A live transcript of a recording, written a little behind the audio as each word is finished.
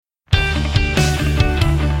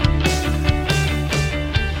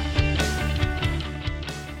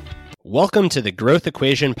Welcome to the Growth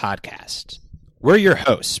Equation Podcast. We're your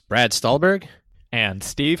hosts, Brad Stulberg and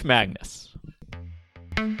Steve Magnus.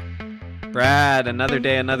 Brad, another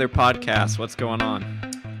day, another podcast. What's going on?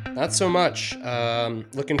 Not so much.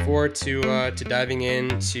 Looking forward to diving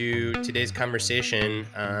into today's conversation,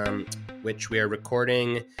 which we are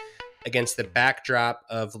recording against the backdrop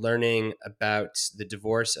of learning about the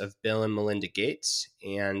divorce of Bill and Melinda Gates.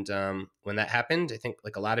 And when that happened, I think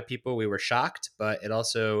like a lot of people, we were shocked, but it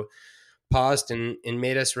also paused and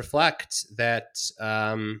made us reflect that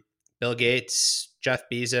Bill Gates, Jeff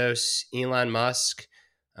Bezos, Elon Musk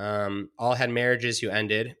all had marriages who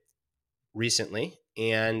ended recently.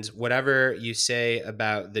 And whatever you say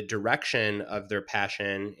about the direction of their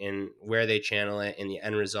passion and where they channel it and the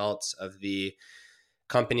end results of the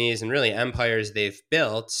companies and really empires they've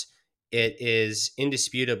built, it is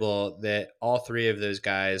indisputable that all three of those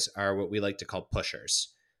guys are what we like to call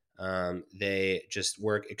pushers. They just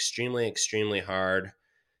work extremely, extremely hard.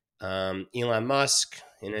 Elon Musk,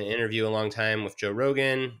 in an interview a long time with Joe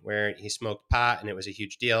Rogan, where he smoked pot, and it was a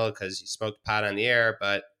huge deal because he smoked pot on the air.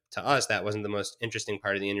 But to us, that wasn't the most interesting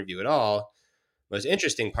part of the interview at all. The most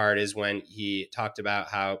interesting part is when he talked about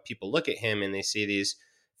how people look at him and they see these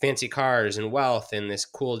fancy cars and wealth and this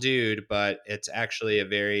cool dude, but it's actually a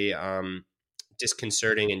very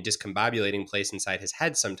disconcerting and discombobulating place inside his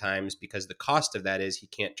head sometimes, because the cost of that is he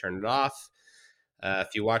can't turn it off.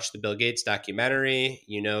 If you watch the Bill Gates documentary,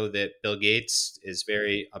 you know that Bill Gates is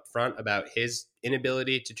very upfront about his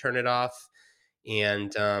inability to turn it off.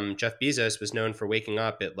 And Jeff Bezos was known for waking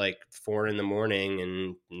up at like 4 a.m.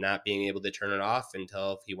 and not being able to turn it off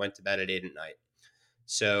until he went to bed at 8 p.m.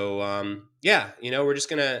 So,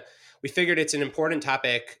 we figured it's an important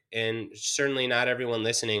topic, and certainly not everyone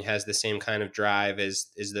listening has the same kind of drive as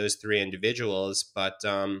those three individuals. But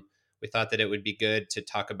we thought that it would be good to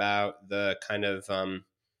talk about the kind of, I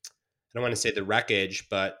don't want to say the wreckage,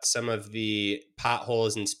 but some of the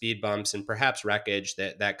potholes and speed bumps and perhaps wreckage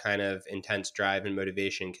that kind of intense drive and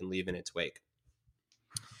motivation can leave in its wake.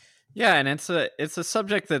 Yeah, and it's a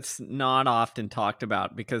subject that's not often talked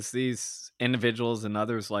about because these individuals and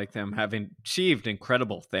others like them have achieved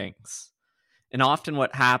incredible things. And often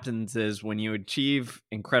what happens is when you achieve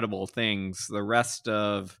incredible things, the rest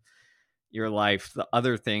of your life, the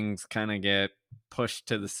other things kind of get pushed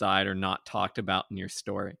to the side or not talked about in your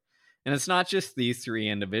story. And it's not just these three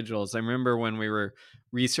individuals. I remember when we were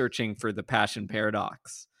researching for the Passion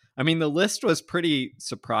Paradox, I mean, the list was pretty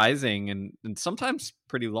surprising and sometimes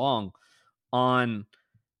pretty long on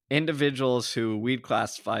individuals who we'd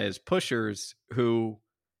classify as pushers who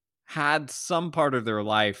had some part of their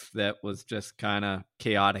life that was just kind of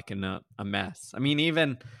chaotic and a mess. I mean,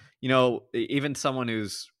 even someone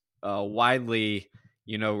who's widely,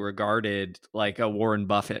 regarded, like a Warren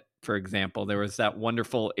Buffett, for example. There was that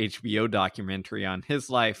wonderful HBO documentary on his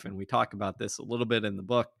life, and we talk about this a little bit in the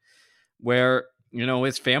book, where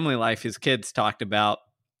his family life, his kids talked about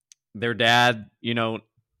their dad,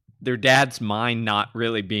 their dad's mind not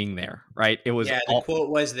really being there, right? It was the quote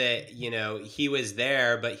was that, he was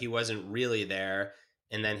there, but he wasn't really there.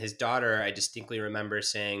 And then his daughter, I distinctly remember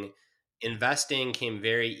saying, investing came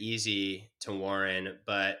very easy to Warren,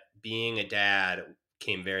 but being a dad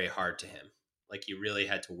came very hard to him. Like you really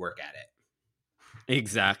had to work at it.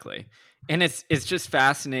 Exactly. And it's just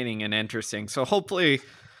fascinating and interesting. So hopefully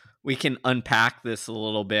we can unpack this a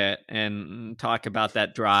little bit and talk about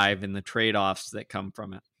that drive and the trade-offs that come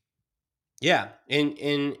from it. Yeah.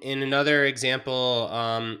 In another example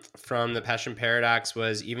from the Passion Paradox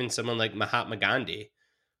was even someone like Mahatma Gandhi,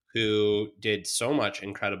 who did so much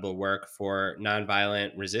incredible work for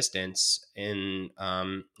nonviolent resistance in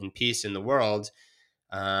peace in the world,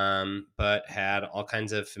 but had all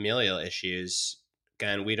kinds of familial issues.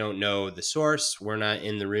 Again, we don't know the source. We're not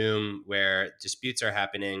in the room where disputes are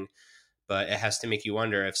happening, but it has to make you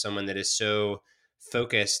wonder if someone that is so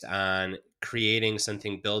focused on creating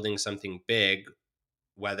something, building something big,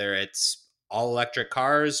 whether it's all electric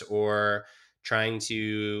cars or trying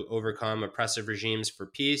to overcome oppressive regimes for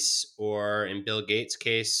peace, or in Bill Gates'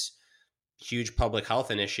 case, huge public health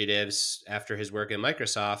initiatives after his work at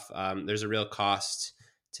Microsoft, there's a real cost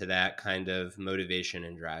to that kind of motivation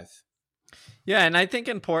and drive. Yeah, and I think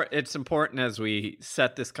it's important as we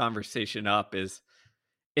set this conversation up is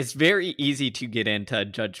it's very easy to get into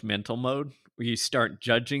judgmental mode where you start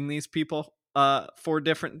judging these people for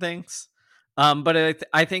different things. But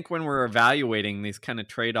I think when we're evaluating these kind of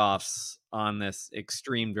trade-offs on this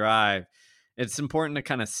extreme drive, it's important to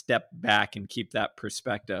kind of step back and keep that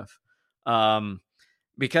perspective.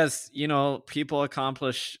 Because, people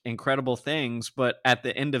accomplish incredible things, but at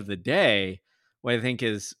the end of the day, what I think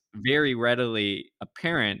is very readily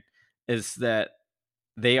apparent is that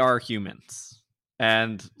they are humans,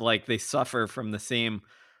 and like they suffer from the same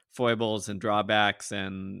foibles and drawbacks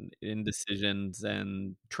and indecisions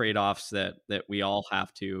and trade-offs that we all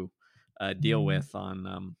have to deal with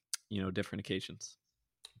on different occasions.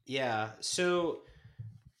 Yeah. So,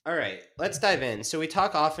 all right, let's dive in. So, we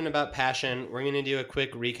talk often about passion. We're going to do a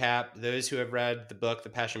quick recap. Those who have read the book, The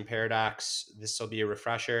Passion Paradox, this will be a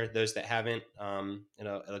refresher. Those that haven't,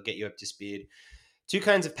 it'll get you up to speed. Two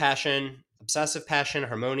kinds of passion: obsessive passion,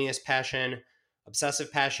 harmonious passion.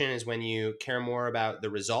 Obsessive passion is when you care more about the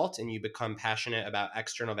result and you become passionate about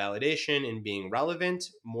external validation and being relevant,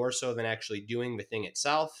 more so than actually doing the thing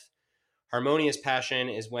itself. Harmonious passion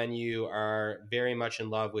is when you are very much in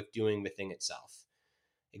love with doing the thing itself.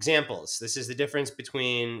 Examples: this is the difference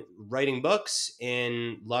between writing books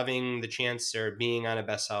and loving the chance or being on a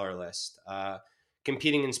bestseller list.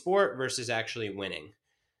 Competing in sport versus actually winning.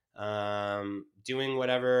 Doing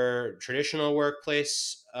whatever traditional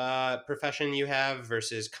workplace profession you have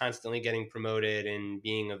versus constantly getting promoted and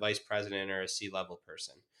being a vice president or a C-level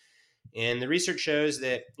person. And the research shows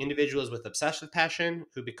that individuals with obsessive passion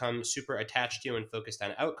who become super attached to and focused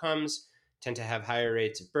on outcomes tend to have higher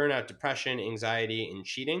rates of burnout, depression, anxiety, and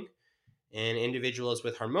cheating. And individuals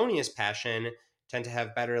with harmonious passion tend to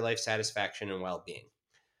have better life satisfaction and well-being.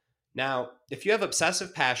 Now, if you have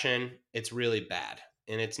obsessive passion, it's really bad,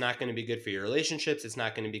 and it's not going to be good for your relationships. It's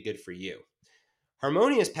not going to be good for you.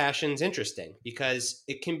 Harmonious passion is interesting because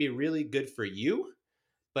it can be really good for you,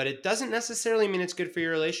 but it doesn't necessarily mean it's good for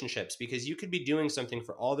your relationships, because you could be doing something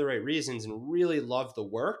for all the right reasons and really love the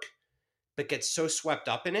work, but get so swept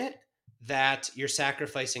up in it that you're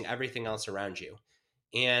sacrificing everything else around you.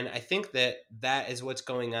 And I think that that is what's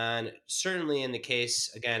going on, certainly in the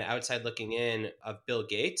case, again, outside looking in, of Bill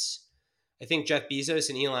Gates. I think Jeff Bezos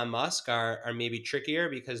and Elon Musk are maybe trickier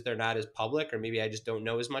because they're not as public, or maybe I just don't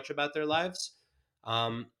know as much about their lives.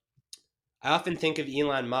 I often think of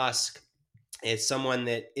Elon Musk as someone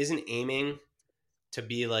that isn't aiming to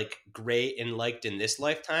be like great and liked in this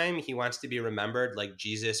lifetime. He wants to be remembered like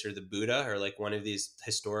Jesus or the Buddha or like one of these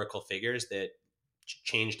historical figures that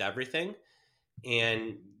changed everything.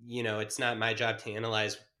 And, it's not my job to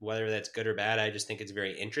analyze whether that's good or bad. I just think it's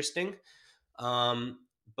very interesting.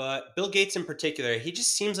 But Bill Gates in particular, he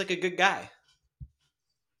just seems like a good guy.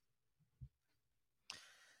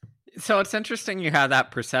 So it's interesting you have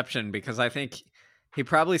that perception, because I think he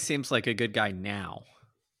probably seems like a good guy now.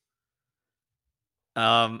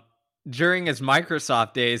 During his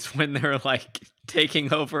Microsoft days, when they're like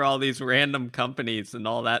taking over all these random companies and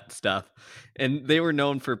all that stuff, and they were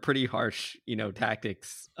known for pretty harsh,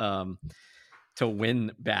 tactics to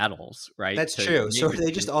win battles, right? That's true. So are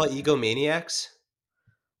they just all egomaniacs?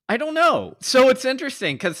 I don't know. So it's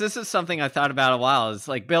interesting because this is something I thought about a while. It's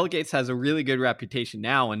like Bill Gates has a really good reputation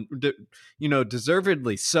now, and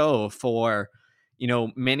deservedly so, for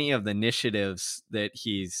many of the initiatives that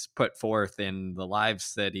he's put forth in the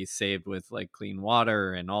lives that he's saved with, like clean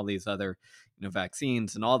water and all these other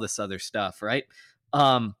vaccines and all this other stuff, right?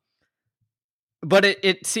 But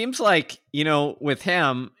it seems like with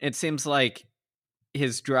him, it seems like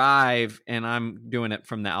his drive, and I'm doing it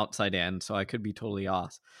from the outside in, so I could be totally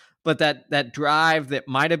off, but that drive that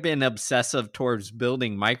might have been obsessive towards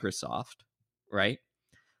building Microsoft, right?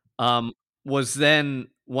 Was then,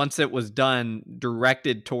 once it was done,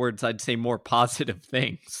 directed towards, I'd say, more positive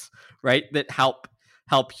things, right? That help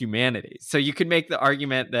humanity. So you could make the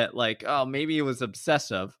argument that like, oh, maybe it was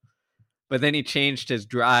obsessive, but then he changed his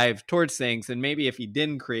drive towards things. And maybe if he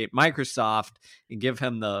didn't create Microsoft and give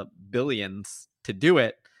him the billions to do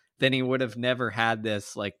it, then he would have never had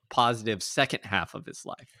this like positive second half of his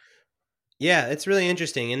life. Yeah, it's really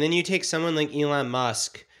interesting. And then you take someone like Elon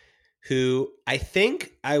Musk, who I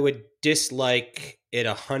think I would dislike it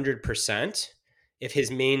 100% if his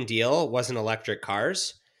main deal wasn't electric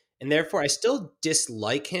cars. And therefore, I still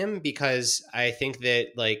dislike him because I think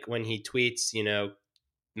that, like, when he tweets,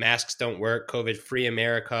 masks don't work, COVID free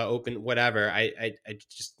America, open, whatever, it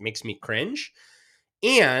just makes me cringe.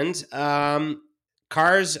 And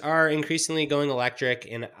cars are increasingly going electric,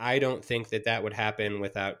 and I don't think that would happen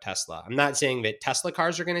without Tesla. I'm not saying that Tesla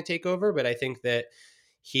cars are going to take over, but I think that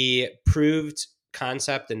he proved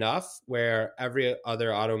concept enough where every other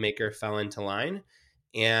automaker fell into line,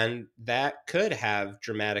 and that could have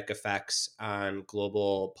dramatic effects on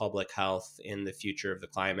global public health in the future of the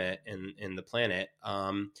climate and the planet.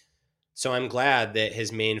 So I'm glad that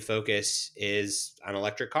his main focus is on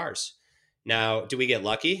electric cars. Now, do we get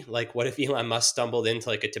lucky? Like, what if Elon Musk stumbled into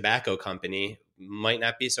like a tobacco company? Might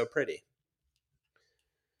not be so pretty.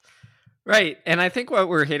 Right. And I think what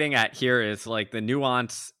we're hitting at here is like the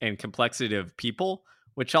nuance and complexity of people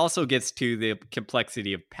which also gets to the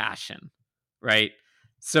complexity of passion, right?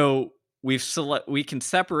 So we can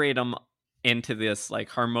separate them into this like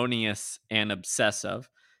harmonious and obsessive,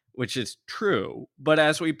 which is true. But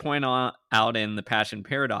as we point out in the passion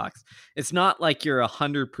paradox, it's not like you're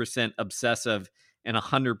 100% obsessive and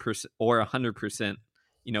 100% or 100%,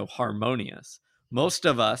 harmonious. Most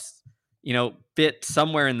of us, fit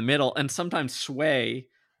somewhere in the middle and sometimes sway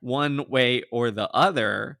one way or the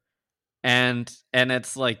other. And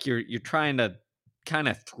it's like you're trying to kind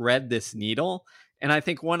of thread this needle. And I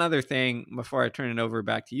think one other thing before I turn it over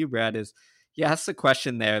back to you, Brad, is you asked the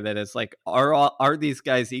question there that is like, are these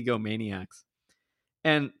guys egomaniacs?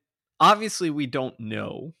 And obviously we don't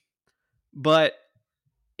know, but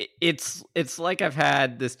it's like I've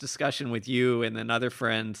had this discussion with you and then other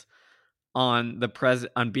friends on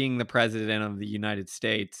on being the president of the United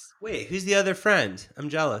States. Wait, who's the other friend? I'm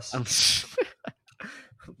jealous.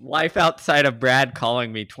 Life outside of Brad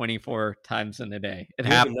calling me 24 times in a day. You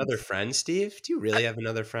have another friend, Steve? Do you really have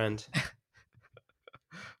another friend?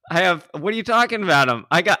 I have. What are you talking about? Them?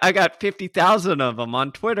 I got 50,000 of them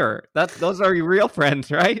on Twitter. Those are your real friends,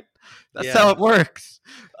 right? That's how it works.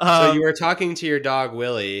 So you were talking to your dog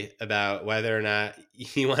Willie about whether or not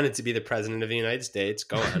he wanted to be the president of the United States.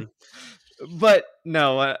 Go on. But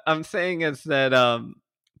no, what I'm saying is that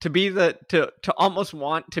to almost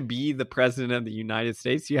want to be the president of the United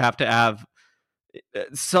States, you have to have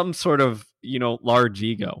some sort of large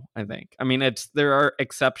ego. I think. I mean, there are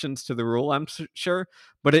exceptions to the rule, I'm sure,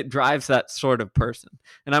 but it drives that sort of person.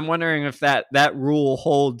 And I'm wondering if that rule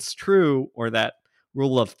holds true, or that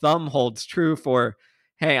rule of thumb holds true for,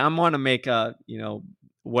 hey, I want to make a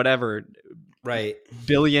whatever right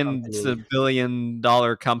billions of $1 billion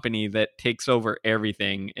company that takes over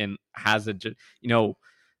everything and has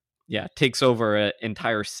takes over an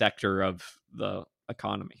entire sector of the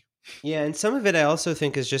economy. Yeah, and some of it I also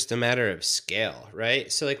think is just a matter of scale,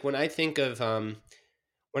 right? So like when I think of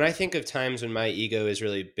times when my ego is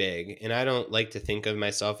really big, and I don't like to think of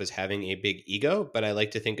myself as having a big ego, but I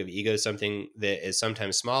like to think of ego as something that is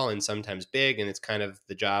sometimes small and sometimes big, and it's kind of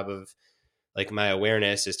the job of like my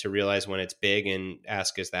awareness is to realize when it's big and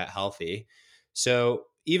ask, is that healthy? So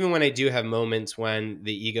even when I do have moments when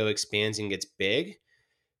the ego expands and gets big,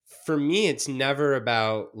 for me, it's never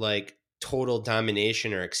about like total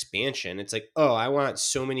domination or expansion. It's like, oh, I want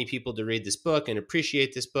so many people to read this book and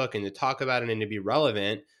appreciate this book and to talk about it and to be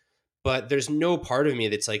relevant. But there's no part of me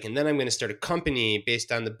that's like, and then I'm going to start a company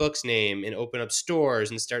based on the book's name and open up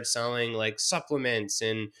stores and start selling like supplements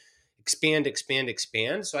and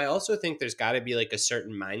expand. So I also think there's got to be like a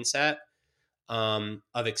certain mindset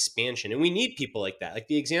of expansion. And we need people like that. Like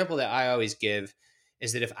the example that I always give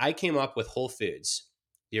is that if I came up with Whole Foods,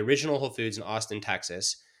 the original Whole Foods in Austin,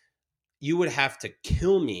 Texas, you would have to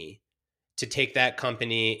kill me to take that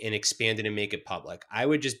company and expand it and make it public. I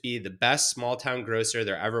would just be the best small town grocer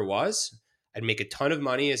there ever was. I'd make a ton of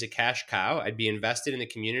money as a cash cow. I'd be invested in the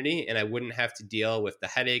community, and I wouldn't have to deal with the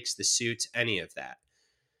headaches, the suits, any of that.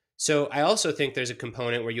 So I also think there's a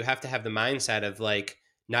component where you have to have the mindset of like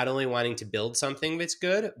not only wanting to build something that's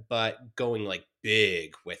good, but going like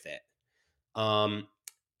big with it.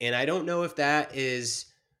 And I don't know if that is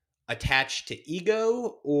attached to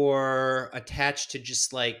ego or attached to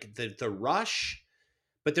just like the rush,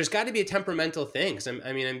 but there's got to be a temperamental thing. Because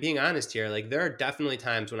I'm being honest here. Like there are definitely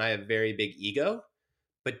times when I have very big ego,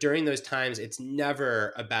 but during those times, it's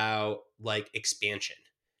never about like expansion.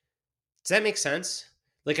 Does that make sense?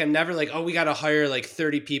 Like I'm never like, oh, we got to hire like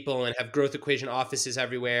 30 people and have growth equation offices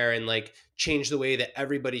everywhere and like change the way that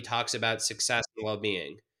everybody talks about success and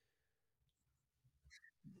well-being.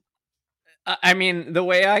 I mean, the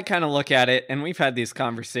way I kind of look at it, and we've had these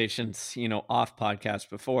conversations, off podcast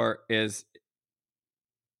before, is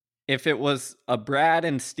if it was a Brad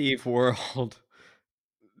and Steve world,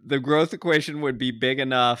 the growth equation would be big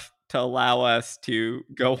enough to allow us to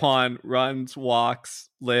go on runs, walks,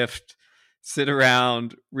 lift, sit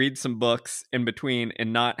around, read some books in between,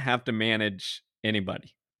 and not have to manage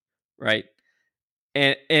anybody, right?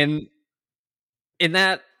 And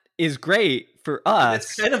that is great for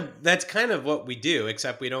us. That's kind of what we do,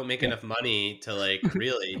 except we don't make enough money to like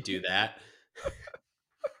really do that.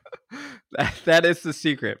 That is the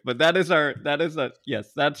secret, but that's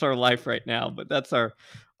our life right now, but that's our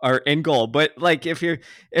end goal. But like if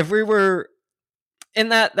we were,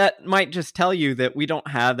 and that might just tell you that we don't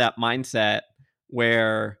have that mindset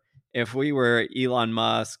where if we were Elon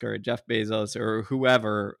Musk or Jeff Bezos or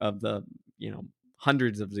whoever of the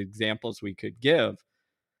hundreds of examples we could give,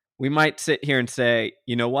 we might sit here and say,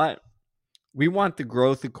 you know what? We want the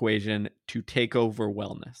growth equation to take over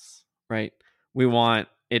wellness, right? We want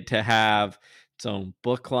it to have its own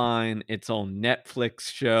book line, its own Netflix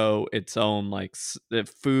show, its own like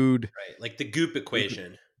food. Right. Like the Goop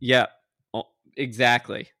equation. Yeah, oh,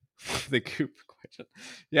 exactly. The Goop equation.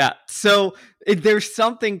 Yeah. So there's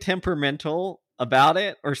something temperamental about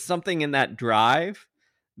it, or something in that drive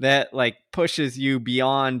that like pushes you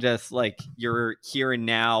beyond just like your here and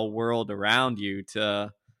now world around you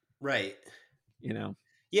to, Right. you know.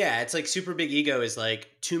 Yeah, it's like super big ego is like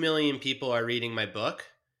 2 million people are reading my book,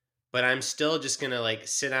 but I'm still just going to like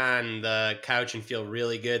sit on the couch and feel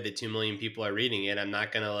really good that 2 million people are reading it. I'm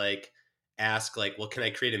not going to like ask like, well, can I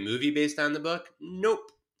create a movie based on the book? Nope.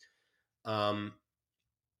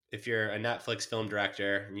 If you're a Netflix film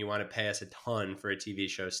director and you want to pay us a ton for a TV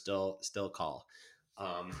show, still call.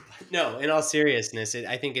 No, in all seriousness,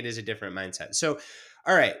 I think it is a different mindset. So,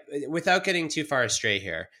 all right, without getting too far astray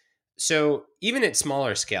here. So even at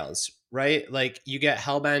smaller scales, right? Like you get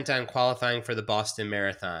hellbent on qualifying for the Boston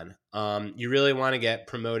Marathon. You really want to get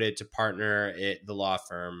promoted to partner at the law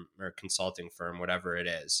firm or consulting firm, whatever it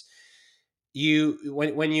is.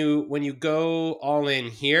 When you go all in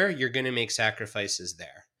here, you're going to make sacrifices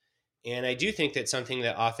there. And I do think that something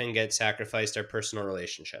that often gets sacrificed are personal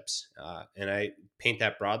relationships. And I paint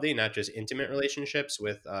that broadly, not just intimate relationships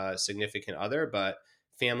with a significant other, but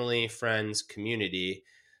family, friends, community.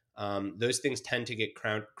 Those things tend to get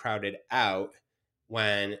crowded out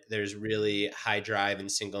when there's really high drive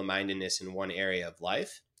and single-mindedness in one area of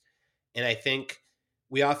life. And I think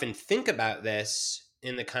we often think about this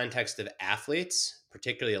in the context of athletes,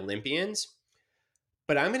 particularly Olympians.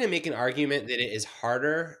 But I'm going to make an argument that it is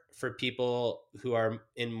harder for people who are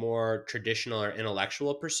in more traditional or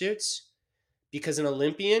intellectual pursuits, because an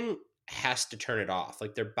Olympian has to turn it off.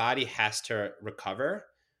 Like their body has to recover.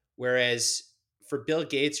 Whereas for Bill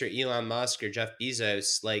Gates or Elon Musk or Jeff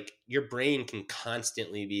Bezos, like your brain can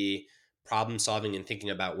constantly be problem solving and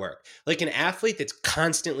thinking about work. Like an athlete that's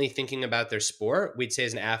constantly thinking about their sport, we'd say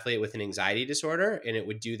is an athlete with an anxiety disorder, and it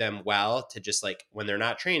would do them well to just like when they're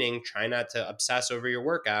not training, try not to obsess over your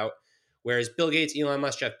workout. Whereas Bill Gates, Elon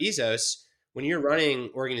Musk, Jeff Bezos, when you're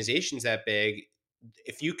running organizations that big,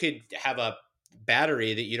 if you could have a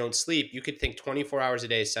battery that you don't sleep, you could think 24 hours a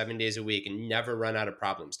day, 7 days a week, and never run out of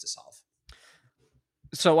problems to solve.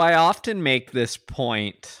 So I often make this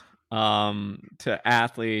point to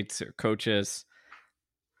athletes or coaches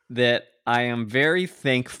that I am very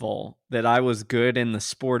thankful that I was good in the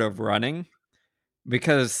sport of running,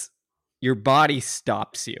 because your body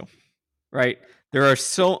stops you, right? There are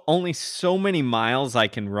only so many miles I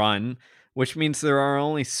can run, which means there are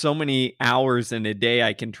only so many hours in a day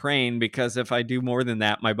I can train, because if I do more than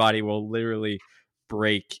that, my body will literally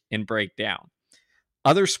break down.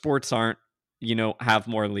 Other sports aren't, have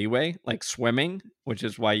more leeway, like swimming, which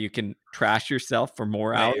is why you can trash yourself for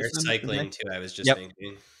more Right, hours. or cycling too, I was just Yep.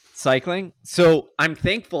 thinking. Cycling. So I'm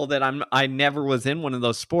thankful that I never was in one of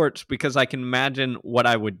those sports, because I can imagine what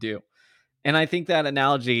I would do. And I think that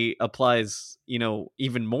analogy applies,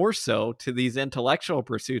 even more so to these intellectual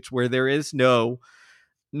pursuits, where there is no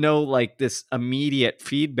like this immediate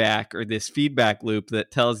feedback or this feedback loop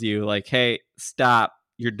that tells you like, hey, stop,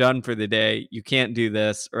 you're done for the day, you can't do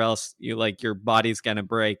this, or else your body's going to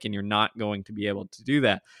break and you're not going to be able to do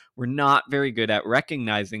that. We're not very good at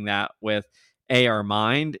recognizing that with our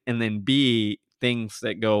mind, and then B, things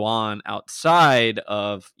that go on outside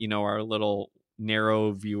of our little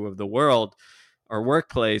narrow view of the world, our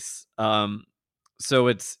workplace. So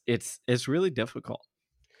it's really difficult.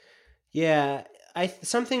 Yeah,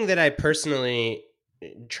 something that I personally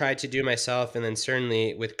try to do myself, and then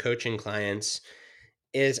certainly with coaching clients,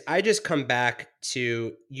 is I just come back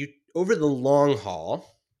to you over the long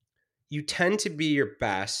haul. You tend to be your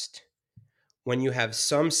best when you have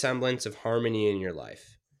some semblance of harmony in your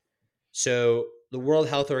life. So the World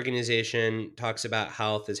Health Organization talks about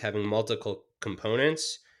health as having multiple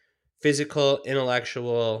components: physical,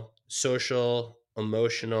 intellectual, social,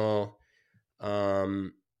 emotional,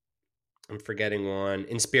 I'm forgetting one,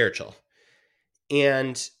 and spiritual.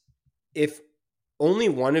 And if only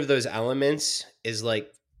one of those elements is like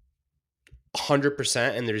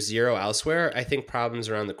 100% and there's zero elsewhere, I think problems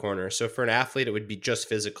around the corner. So for an athlete, it would be just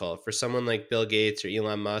physical. For someone like Bill Gates or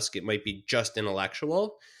Elon Musk, it might be just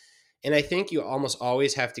intellectual. And I think you almost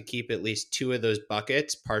always have to keep at least two of those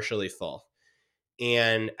buckets partially full.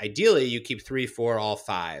 And ideally, you keep 3, 4, all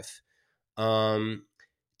 5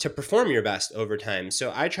 to perform your best over time.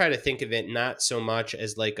 So I try to think of it not so much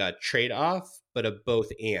as like a trade-off, but a both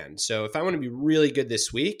and. So if I want to be really good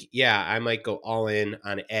this week, yeah, I might go all in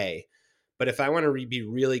on A. But if I want to be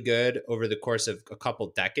really good over the course of a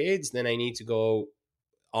couple decades, then I need to go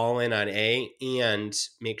all in on A and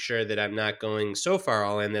make sure that I'm not going so far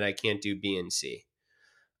all in that I can't do B and C.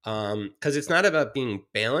 Because it's not about being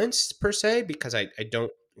balanced per se, because I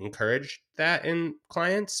don't encourage that in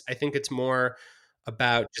clients. I think it's more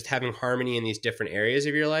about just having harmony in these different areas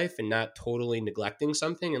of your life and not totally neglecting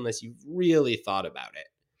something unless you've really thought about it.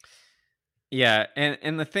 Yeah,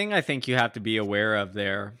 and the thing I think you have to be aware of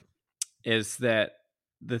there is that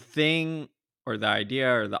the thing or the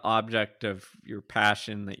idea or the object of your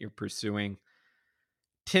passion that you're pursuing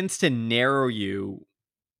tends to narrow you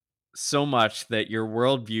so much that your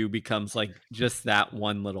worldview becomes like just that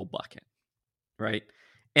one little bucket, right?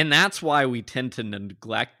 And that's why we tend to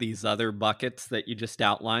neglect these other buckets that you just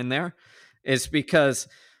outlined there, is because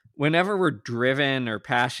whenever we're driven or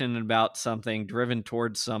passionate about something, driven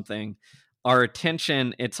towards something, our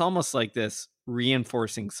attention, it's almost like this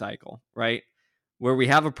reinforcing cycle, right? Where we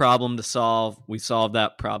have a problem to solve, we solve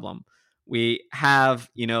that problem. We have,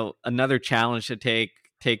 another challenge to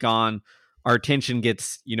take on. Our attention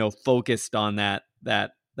gets, focused on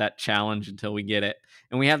that challenge until we get it.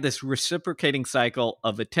 And we have this reciprocating cycle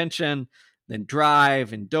of attention, then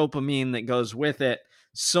drive and dopamine that goes with it,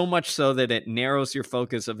 so much so that it narrows your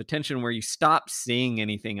focus of attention where you stop seeing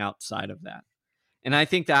anything outside of that. And I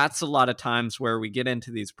think that's a lot of times where we get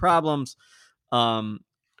into these problems,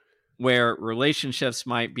 where relationships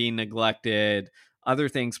might be neglected, other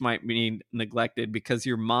things might be neglected because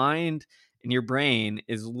your mind and your brain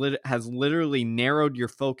has literally narrowed your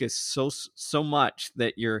focus so much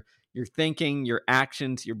that your thinking, your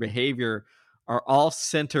actions, your behavior are all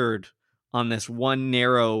centered on this one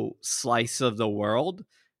narrow slice of the world,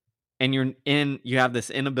 and you have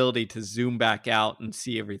this inability to zoom back out and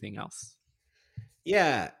see everything else.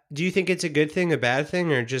 Yeah. Do you think it's a good thing, a bad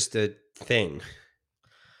thing, or just a thing?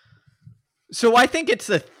 So I think it's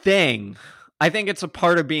a thing. I think it's a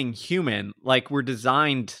part of being human. Like, we're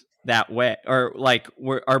designed that way, or like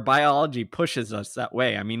our biology pushes us that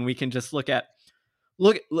way. I mean, we can just look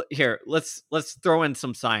here. Let's throw in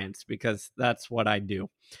some science, because that's what I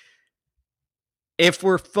do. If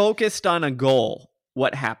we're focused on a goal,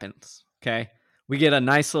 what happens? Okay. We get a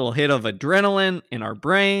nice little hit of adrenaline in our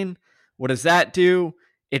brain. What does that do?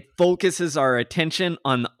 It focuses our attention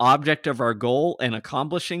on the object of our goal and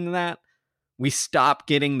accomplishing that. We stop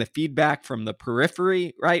getting the feedback from the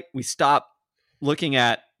periphery, right? We stop looking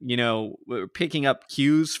at, we're picking up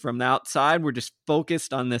cues from the outside. We're just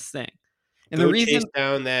focused on this thing. And Go chase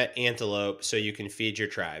down that antelope so you can feed your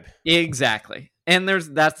tribe. Exactly. And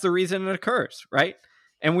that's the reason it occurs, right?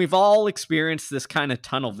 And we've all experienced this kind of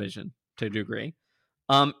tunnel vision to a degree.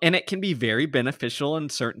 And it can be very beneficial in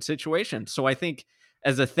certain situations. So I think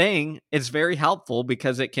as a thing, it's very helpful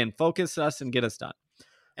because it can focus us and get us done.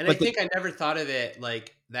 And I think I never thought of it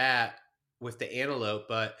like that with the antelope,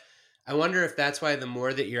 but I wonder if that's why the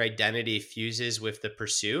more that your identity fuses with the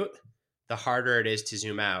pursuit, the harder it is to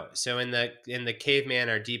zoom out. So in the caveman,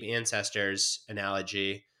 our deep ancestors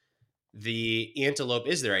analogy, the antelope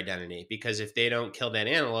is their identity, because if they don't kill that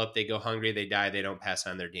antelope, they go hungry, they die, they don't pass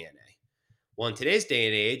on their DNA. Well, in today's day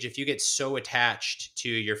and age, if you get so attached to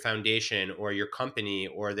your foundation or your company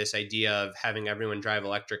or this idea of having everyone drive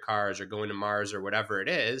electric cars or going to Mars or whatever it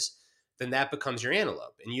is, then that becomes your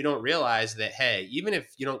antelope. And you don't realize that, hey, even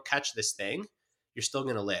if you don't catch this thing, you're still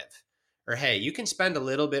going to live. Or, hey, you can spend a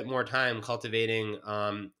little bit more time cultivating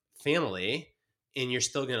family and you're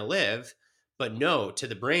still going to live. But no, to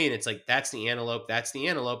the brain, it's like, that's the antelope. That's the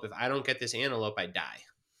antelope. If I don't get this antelope, I die.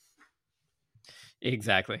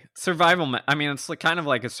 Exactly. Survival. I mean, it's kind of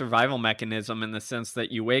like a survival mechanism in the sense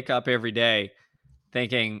that you wake up every day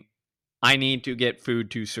thinking, I need to get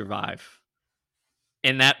food to survive.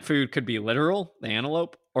 And that food could be literal, the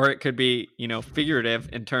antelope, or it could be, figurative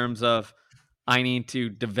in terms of, I need to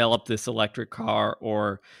develop this electric car,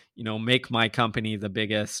 or, make my company the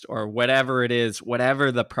biggest, or whatever it is,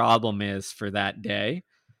 whatever the problem is for that day.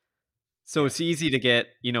 So it's easy to get,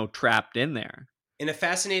 trapped in there. In a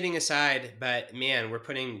fascinating aside, but man, we're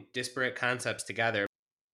putting disparate concepts together.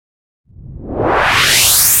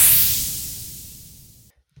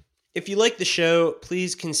 If you like the show,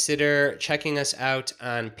 please consider checking us out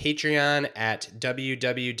on Patreon at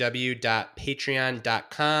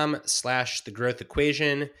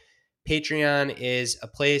www.patreon.com/thegrowthequation. Patreon is a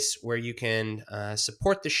place where you can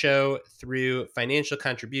support the show through financial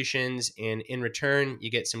contributions, and in return,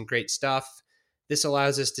 you get some great stuff. This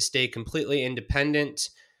allows us to stay completely independent,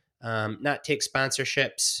 not take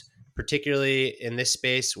sponsorships, particularly in this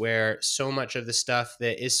space where so much of the stuff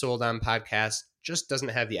that is sold on podcasts just doesn't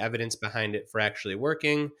have the evidence behind it for actually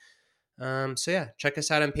working. So yeah, check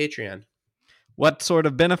us out on Patreon. What sort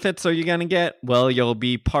of benefits are you going to get? Well, you'll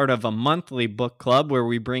be part of a monthly book club where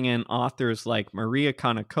we bring in authors like Maria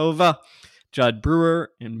Konnikova, Judd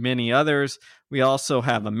Brewer, and many others. We also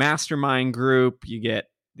have a mastermind group. You get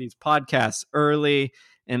these podcasts early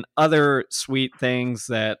and other sweet things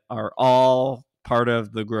that are all part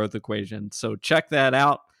of the growth equation. So check that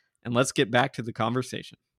out, and let's get back to the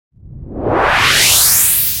conversation.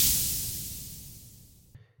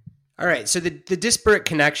 All right, so the disparate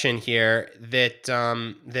connection here that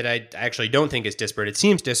I actually don't think is disparate. It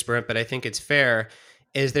seems disparate, but I think it's fair.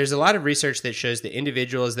 Is there's a lot of research that shows that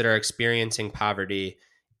individuals that are experiencing poverty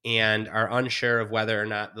and are unsure of whether or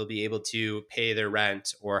not they'll be able to pay their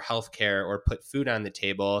rent or healthcare or put food on the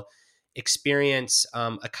table experience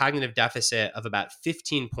a cognitive deficit of about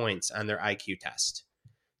 15 points on their IQ test.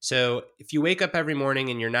 So if you wake up every morning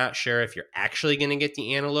and you're not sure if you're actually going to get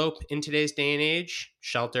the antelope in today's day and age,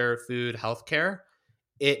 shelter, food, healthcare,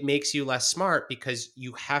 it makes you less smart because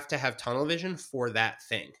you have to have tunnel vision for that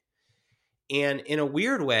thing. And in a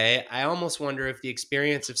weird way, I almost wonder if the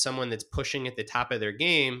experience of someone that's pushing at the top of their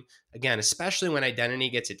game, again, especially when identity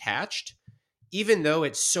gets attached, even though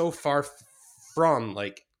it's so far from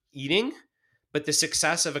like eating, but the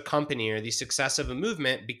success of a company or the success of a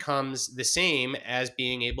movement becomes the same as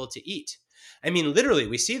being able to eat. I mean, literally,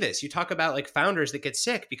 we see this. You talk about like founders that get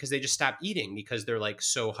sick because they just stop eating because they're like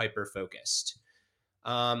so hyper focused.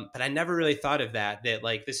 But I never really thought of that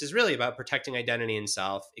like this is really about protecting identity and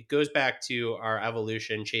self. It goes back to our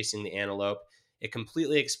evolution, chasing the antelope. It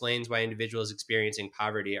completely explains why individuals experiencing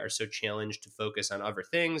poverty are so challenged to focus on other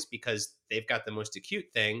things because they've got the most acute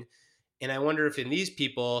thing. And I wonder if in these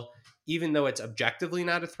people, even though it's objectively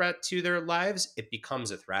not a threat to their lives, it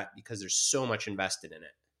becomes a threat because there's so much invested in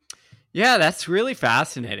it. Yeah, that's really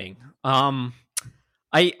fascinating.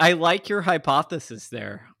 I like your hypothesis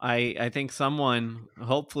there. I think someone,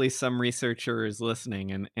 hopefully some researcher is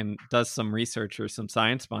listening and does some research or some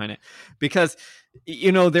science behind it. Because,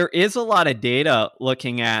 there is a lot of data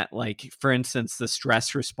looking at, like, for instance, the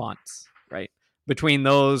stress response, right? Between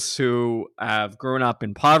those who have grown up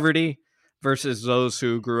in poverty versus those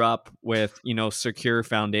who grew up with, secure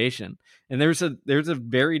foundation. And there's a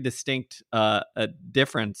very distinct a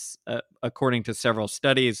difference according to several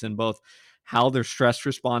studies in both how their stress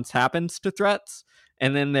response happens to threats,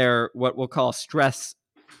 and then their what we'll call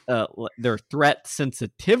their threat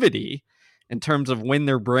sensitivity in terms of when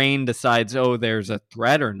their brain decides, oh, there's a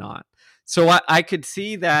threat or not. So I could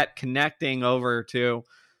see that connecting over to,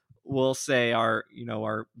 we'll say, our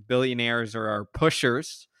billionaires or our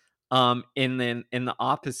pushers, in the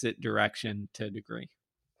opposite direction to a degree.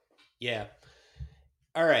 Yeah.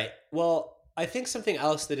 All right. Well, I think something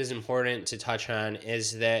else that is important to touch on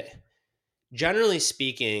is that, generally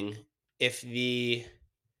speaking, if the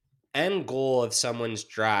end goal of someone's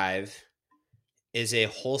drive is a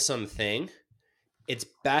wholesome thing, it's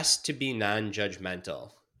best to be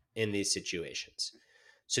non-judgmental in these situations.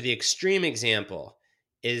 So the extreme example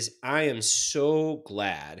is I am so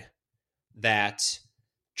glad that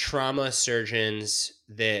trauma surgeons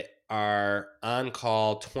that are on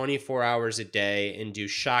call 24 hours a day and do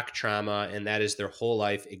shock trauma, and that is their whole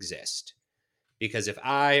life, exist. Because if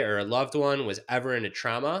I or a loved one was ever in a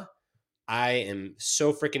trauma, I am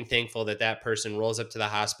so freaking thankful that that person rolls up to the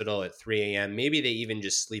hospital at 3 a.m. Maybe they even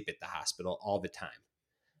just sleep at the hospital all the time.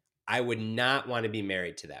 I would not want to be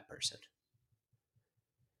married to that person.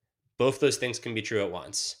 Both those things can be true at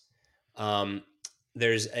once.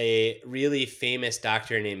 There's a really famous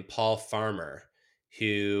doctor named Paul Farmer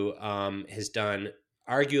who has done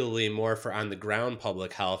arguably more for on-the-ground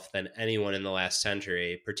public health than anyone in the last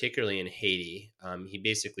century, particularly in Haiti. He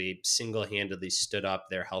basically single-handedly stood up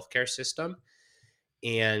their healthcare system.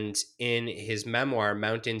 And in his memoir,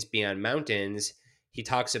 Mountains Beyond Mountains, he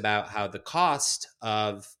talks about how the cost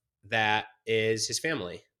of that is his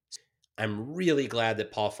family. I'm really glad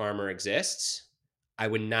that Paul Farmer exists. I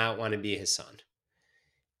would not want to be his son.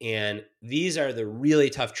 And these are the really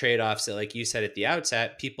tough trade-offs that, like you said at the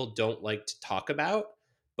outset, people don't like to talk about,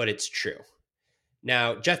 but it's true.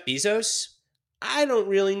 Now, Jeff Bezos, I don't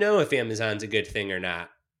really know if Amazon's a good thing or not.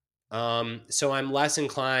 So I'm less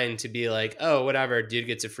inclined to be like, oh, whatever, dude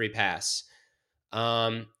gets a free pass.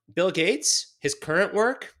 Bill Gates, his current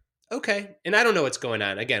work, okay. And I don't know what's going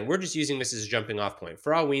on. Again, we're just using this as a jumping off point.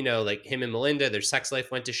 For all we know, like him and Melinda, their sex life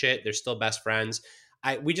went to shit. They're still best friends.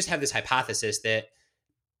 We just have this hypothesis that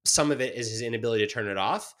some of it is his inability to turn it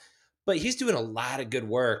off, but he's doing a lot of good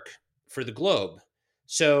work for the globe.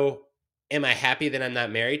 So am I happy that I'm not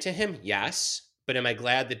married to him? Yes. But am I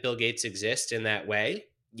glad that Bill Gates exists in that way?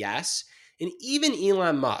 Yes. And even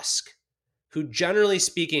Elon Musk, who generally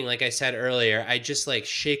speaking, like I said earlier, I just like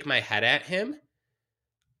shake my head at him.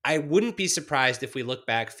 I wouldn't be surprised if we look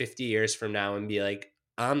back 50 years from now and be like,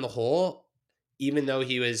 on the whole, even though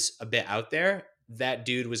he was a bit out there, that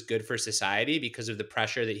dude was good for society because of the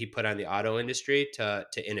pressure that he put on the auto industry to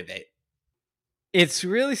innovate. It's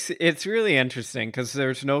really interesting because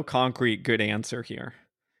there's no concrete good answer here.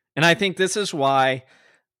 And I think this is why,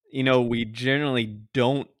 we generally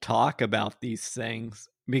don't talk about these things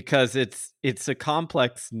because it's a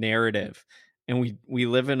complex narrative. And we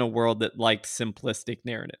live in a world that likes simplistic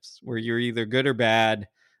narratives where you're either good or bad,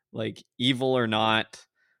 like evil or not,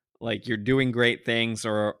 like you're doing great things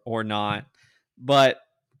or not. But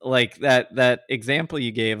like that example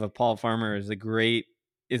you gave of Paul Farmer is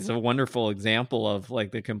a wonderful example of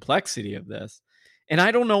like the complexity of this. And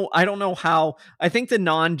I don't know how. I think the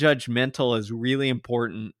non-judgmental is really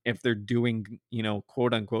important if they're doing,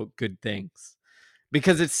 quote unquote good things.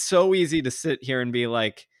 Because it's so easy to sit here and be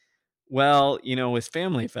like, well, his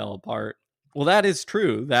family fell apart. Well, that is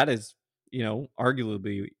true. That is,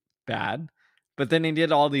 arguably bad. But then he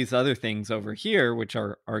did all these other things over here, which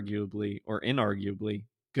are arguably or inarguably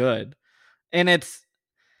good. And it's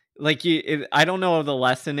like I don't know if the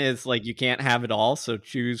lesson is like you can't have it all, so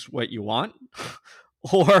choose what you want,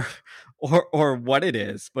 or or what it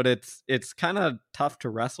is. But it's kind of tough to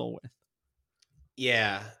wrestle with.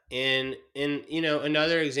 Yeah, and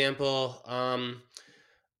another example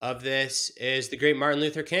of this is the great Martin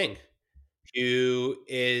Luther King, who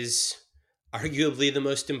is arguably the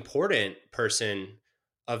most important person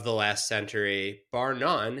of the last century, bar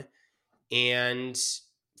none. And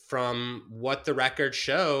from what the records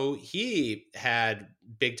show, he had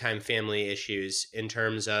big time family issues in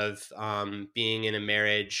terms of being in a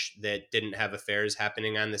marriage that didn't have affairs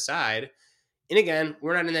happening on the side. And again,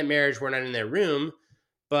 we're not in that marriage, we're not in that room.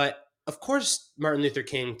 But of course, Martin Luther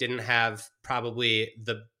King didn't have probably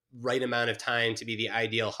the right amount of time to be the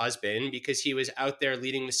ideal husband because he was out there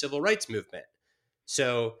leading the civil rights movement.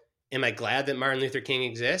 So, am I glad that Martin Luther King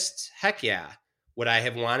exists? Heck yeah. Would I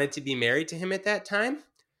have wanted to be married to him at that time?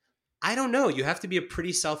 I don't know. You have to be a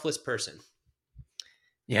pretty selfless person.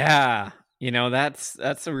 Yeah,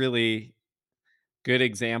 that's a really good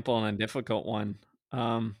example and a difficult one.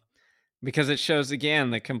 Because it shows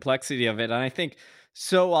again the complexity of it. And I think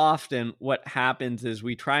so often what happens is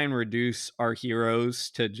we try and reduce our heroes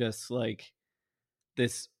to just like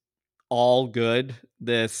this all good,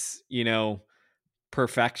 this,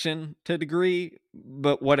 perfection to a degree.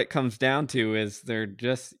 But what it comes down to is they're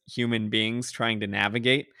just human beings trying to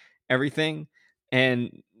navigate everything.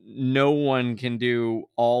 And no one can do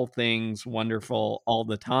all things wonderful all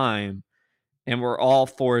the time, and we're all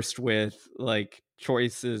forced with like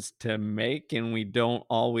choices to make, and we don't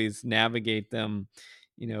always navigate them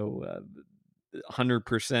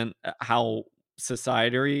 100% how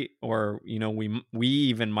society or we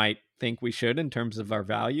even might think we should in terms of our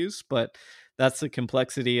values, but that's the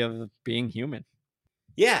complexity of being human.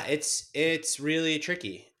 Yeah, it's really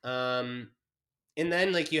tricky. And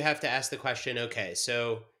then like you have to ask the question, okay,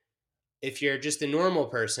 so if you're just a normal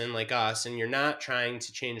person like us and you're not trying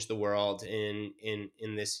to change the world in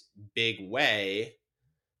this big way,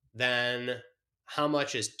 then how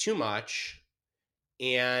much is too much?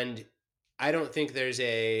 And I don't think there's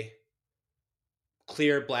a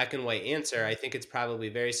clear black and white answer. I think it's probably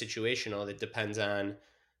very situational. That depends on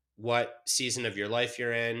what season of your life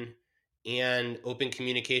you're in and open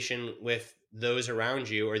communication with those around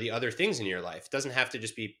you or the other things in your life. It doesn't have to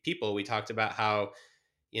just be people. We talked about how,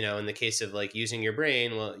 in the case of like using your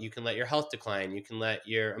brain, well, you can let your health decline. You can let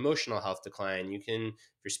your emotional health decline. You can,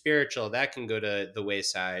 if you're spiritual, that can go to the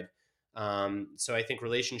wayside. So I think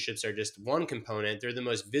relationships are just one component. They're the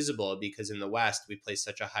most visible because in the West, we place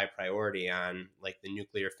such a high priority on like the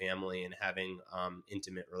nuclear family and having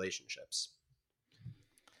intimate relationships.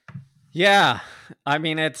 Yeah, I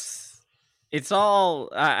mean it's all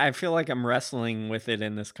I feel like I'm wrestling with it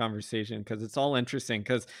in this conversation because it's all interesting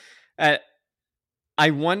because I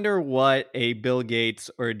wonder what a Bill Gates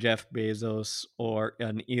or a Jeff Bezos or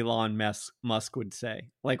an Elon Musk would say.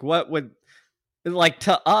 Like, what would, like,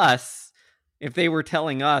 to us, if they were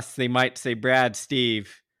telling us, they might say, Brad,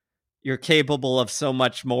 Steve, you're capable of so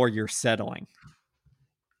much more, you're settling.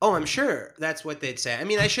 Oh, I'm sure that's what they'd say. I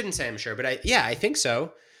mean, I shouldn't say I'm sure, but I think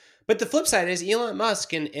so. But the flip side is Elon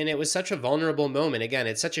Musk, and it was such a vulnerable moment. Again,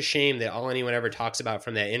 it's such a shame that all anyone ever talks about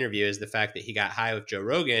from that interview is the fact that he got high with Joe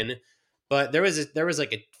Rogan. But there was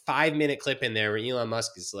like a 5-minute clip in there where Elon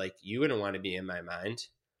Musk is like, "You wouldn't want to be in my mind,"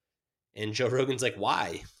 and Joe Rogan's like,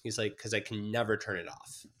 "Why?" He's like, "Because I can never turn it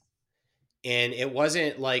off." And it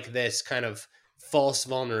wasn't like this kind of false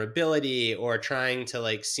vulnerability or trying to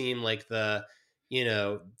like seem like the, you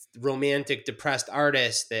know, romantic depressed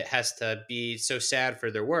artist that has to be so sad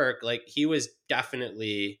for their work. Like he was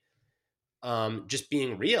definitely just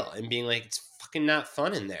being real and being like, it's fucking not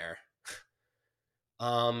fun in there.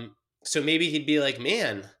 So maybe he'd be like,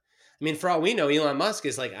 man, I mean, for all we know, Elon Musk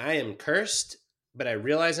is like, I am cursed, but I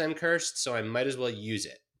realize I'm cursed, so I might as well use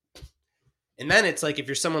it. And then it's like, if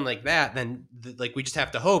you're someone like that, then like we just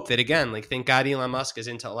have to hope that, again, like thank God Elon Musk is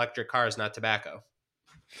into electric cars, not tobacco.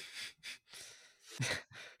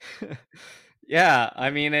 Yeah, I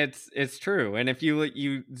mean it's true. And if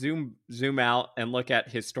you zoom out and look at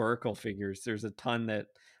historical figures, there's a ton that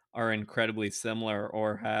are incredibly similar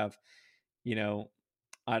or have, you know,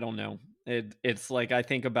 I don't know. It's like I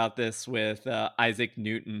think about this with Isaac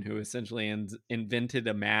Newton, who essentially invented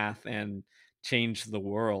a math and changed the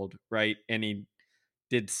world, right? And he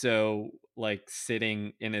did so like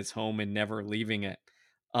sitting in his home and never leaving it.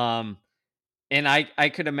 Um, and I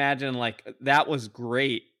could imagine like that was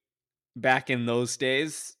great back in those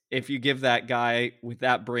days. If you give that guy with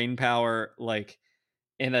that brain power like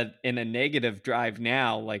in a negative drive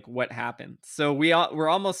now, like what happened? So we're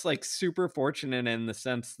almost like super fortunate in the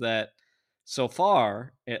sense that so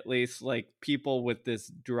far, at least, like people with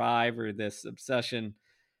this drive or this obsession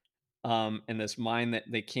and this mind that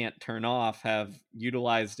they can't turn off have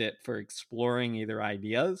utilized it for exploring either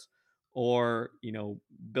ideas or, you know,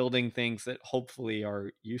 building things that hopefully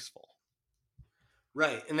are useful.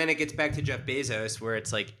 Right. And then it gets back to Jeff Bezos, where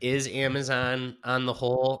it's like, is Amazon on the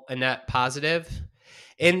whole a net positive?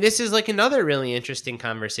 And this is like another really interesting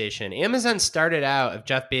conversation. Amazon started out of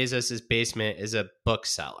Jeff Bezos's basement as a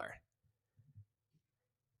bookseller.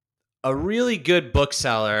 A really good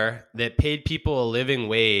bookseller that paid people a living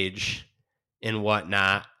wage and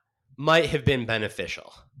whatnot might have been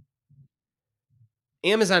beneficial.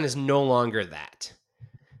 Amazon is no longer that.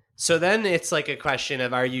 So then it's like a question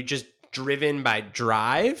of, are you just driven by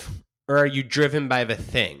drive or are you driven by the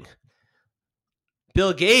thing?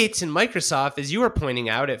 Bill Gates and Microsoft, as you were pointing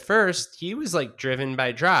out at first, he was like driven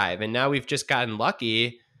by drive. And now we've just gotten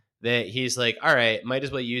lucky that he's like, all right, might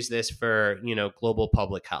as well use this for, you know, global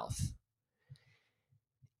public health.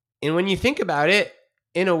 And when you think about it,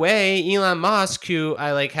 in a way, Elon Musk, who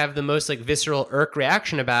I like have the most like visceral irk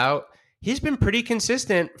reaction about, he's been pretty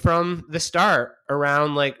consistent from the start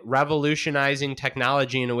around like revolutionizing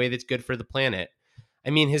technology in a way that's good for the planet.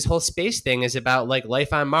 I mean, his whole space thing is about like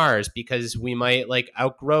life on Mars because we might like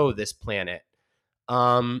outgrow this planet.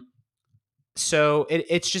 So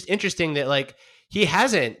it's just interesting that like he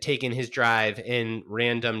hasn't taken his drive in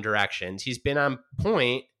random directions. He's been on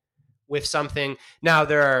point with something. Now,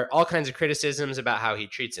 there are all kinds of criticisms about how he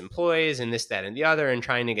treats employees and this, that, and the other and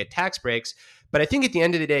trying to get tax breaks. But I think at the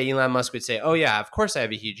end of the day, Elon Musk would say, oh, yeah, of course I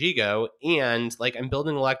have a huge ego. And like I'm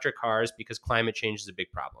building electric cars because climate change is a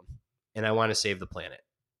big problem. And I want to save the planet.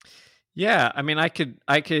 Yeah, I mean, I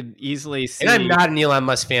could easily see. And I'm not an Elon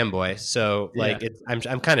Musk fanboy, so like,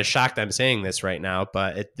 I'm kind of shocked I'm saying this right now,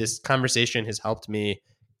 but this conversation has helped me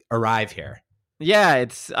arrive here. Yeah,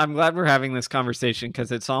 I'm glad we're having this conversation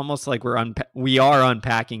because it's almost like we are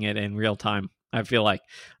unpacking it in real time. I feel like,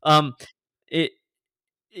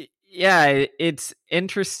 it's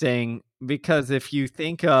interesting because if you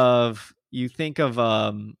think of you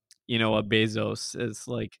know, a Bezos as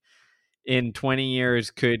like, in 20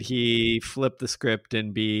 years, could he flip the script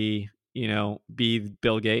and be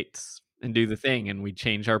Bill Gates and do the thing? And we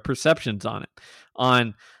change our perceptions on it.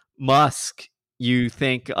 On Musk, you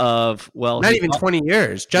think of, well, not even 20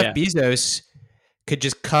 years. Jeff Bezos could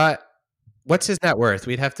just cut. What's his net worth?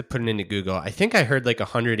 We'd have to put it into Google. I think I heard like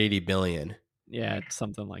 180 billion. Yeah, it's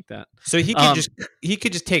something like that. So he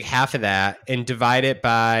could just take half of that and divide it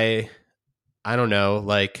by, I don't know,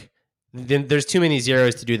 like, then there's too many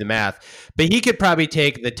zeros to do the math, but he could probably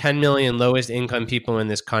take the 10 million lowest income people in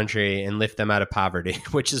this country and lift them out of poverty,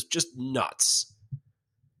 which is just nuts.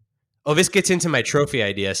 Oh, this gets into my trophy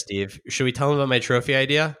idea, Steve. Should we tell him about my trophy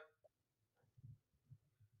idea?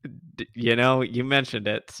 You know, you mentioned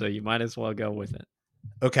it, so you might as well go with it.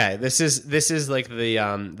 Okay, this is like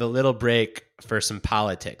the little break for some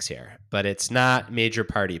politics here, but it's not major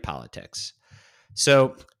party politics.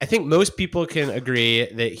 So I think most people can agree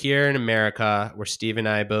that here in America, where Steve and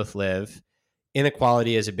I both live,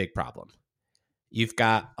 inequality is a big problem. You've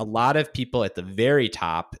got a lot of people at the very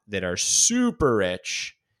top that are super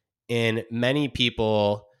rich and many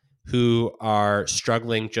people who are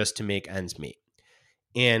struggling just to make ends meet.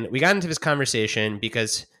 And we got into this conversation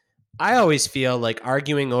because I always feel like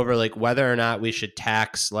arguing over like whether or not we should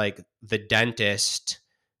tax like the dentist,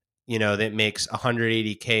 you know, that makes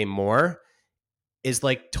 180K more is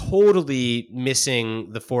like totally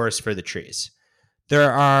missing the forest for the trees.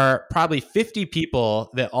 There are probably 50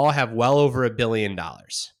 people that all have well over $1 billion.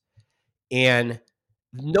 And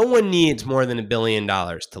no one needs more than $1 billion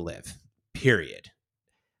to live, period.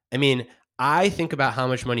 I mean, I think about how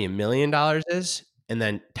much money $1 million is, and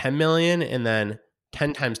then 10 million, and then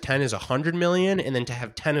 10 times 10 is 100 million. And then to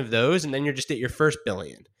have 10 of those, and then you're just at your first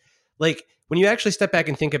billion. Like when you actually step back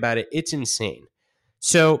and think about it, it's insane.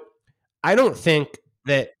 So I don't think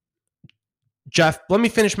that let me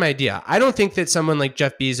finish my idea. I don't think that someone like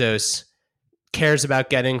Jeff Bezos cares about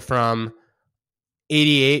getting from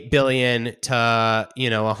 88 billion to,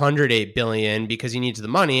 108 billion because he needs the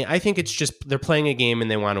money. I think it's just they're playing a game and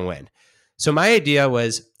they want to win. So my idea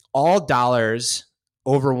was all dollars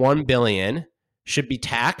over 1 billion should be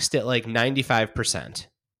taxed at like 95%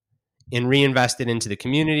 and reinvested into the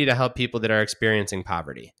community to help people that are experiencing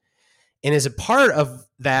poverty. And as a part of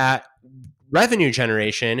that revenue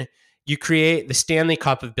generation, you create the Stanley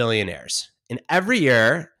Cup of billionaires. And every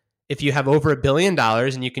year, if you have over $1 billion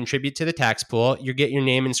and you contribute to the tax pool, you get your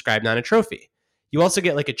name inscribed on a trophy. You also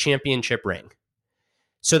get like a championship ring.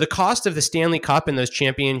 So the cost of the Stanley Cup and those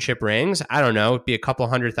championship rings, I don't know, would be a couple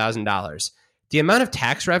 $100,000. The amount of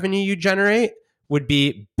tax revenue you generate would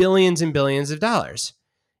be billions and billions of dollars.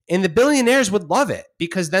 And the billionaires would love it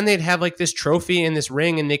because then they'd have like this trophy and this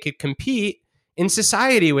ring and they could compete and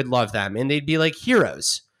society would love them and they'd be like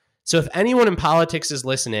heroes. So if anyone in politics is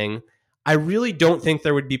listening, I really don't think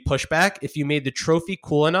there would be pushback if you made the trophy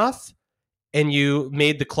cool enough and you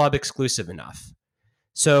made the club exclusive enough.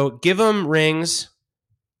 So give them rings,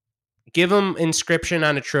 give them inscription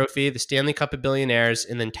on a trophy, the Stanley Cup of billionaires,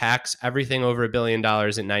 and then tax everything over $1 billion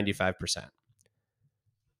at 95%.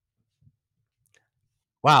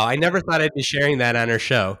 Wow, I never thought I'd be sharing that on our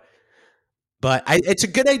show, but it's a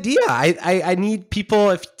good idea. I need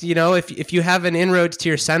people, if you have an inroads to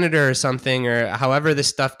your senator or something, or however this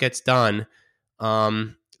stuff gets done,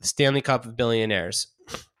 Stanley Cup of billionaires.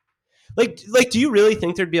 Like, do you really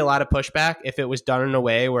think there'd be a lot of pushback if it was done in a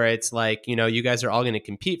way where it's like, you guys are all going to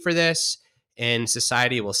compete for this and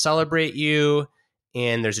society will celebrate you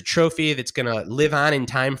and there's a trophy that's going to live on in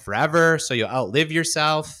time forever, so you'll outlive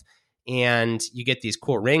yourself and you get these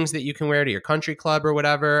cool rings that you can wear to your country club or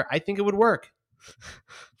whatever? I think it would work.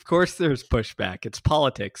 Of course there's pushback. It's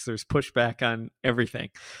politics. There's pushback on everything.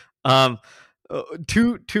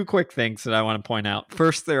 Two quick things that I want to point out.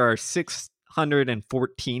 First, there are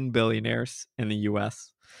 614 billionaires in the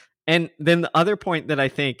US. And then the other point that I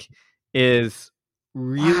think is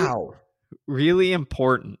really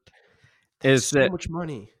important is so much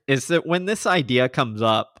money. Is that when this idea comes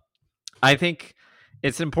up, I think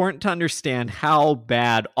it's important to understand how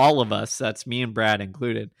bad all of us, that's me and Brad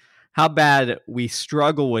included, how bad we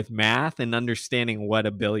struggle with math and understanding what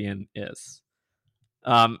 $1 billion is.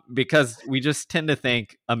 Because we just tend to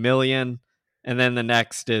think 1 million and then the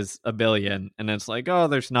next is 1 billion. And it's like, oh,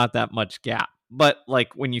 there's not that much gap. But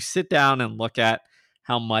like when you sit down and look at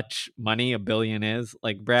how much money 1 billion is,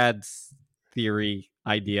 like Brad's theory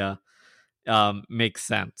idea makes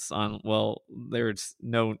sense on, well, there's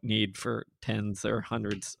no need for tens or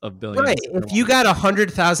hundreds of billions. Right. If you got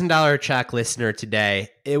 $100,000 check, listener, today,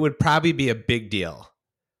 it would probably be a big deal.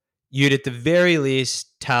 You'd at the very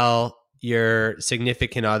least tell your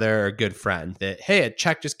significant other or good friend that, hey, a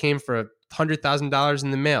check just came for $100,000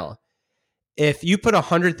 in the mail. If you put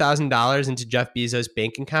 $100,000 into Jeff Bezos'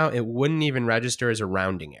 bank account, it wouldn't even register as a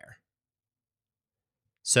rounding error.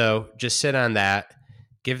 So just sit on that.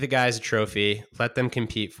 Give the guys a trophy, let them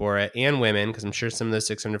compete for it, and women, because I'm sure some of those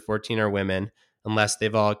 614 are women, unless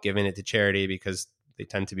they've all given it to charity because they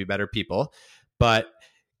tend to be better people. But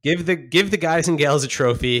give the guys and gals a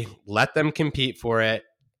trophy, let them compete for it,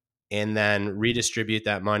 and then redistribute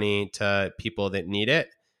that money to people that need it.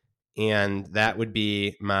 And that would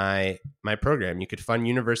be my program. You could fund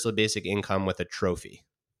universal basic income with a trophy.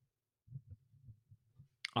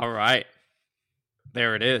 All right.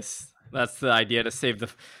 There it is. That's the idea to save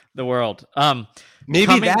the world.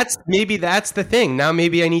 Maybe that's the thing. Now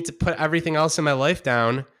maybe I need to put everything else in my life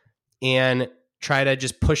down and try to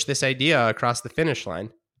just push this idea across the finish line.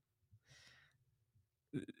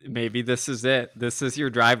 Maybe this is it. This is your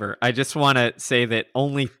driver. I just want to say that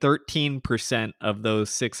only 13% of those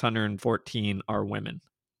 614 are women.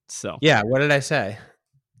 So yeah, what did I say?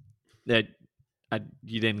 That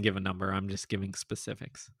you didn't give a number. I'm just giving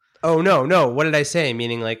specifics. Oh, no. What did I say?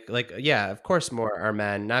 Meaning like, yeah, of course more are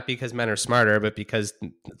men, not because men are smarter, but because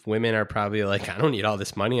women are probably like, I don't need all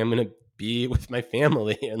this money. I'm going to be with my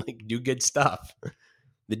family and like do good stuff.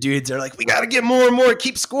 The dudes are like, we got to get more and more,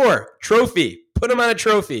 keep score, trophy, put them on a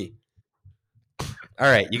trophy. All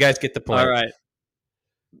right. You guys get the point. All right.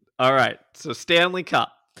 All right. So Stanley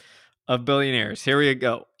Cup of billionaires. Here we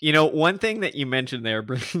go. One thing that you mentioned there,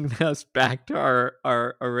 bringing us back to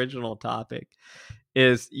our original topic,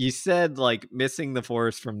 is you said like missing the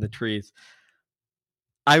forest from the trees.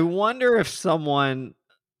 I wonder if someone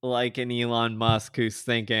like an Elon Musk who's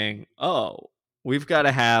thinking, oh, we've got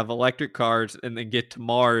to have electric cars and then get to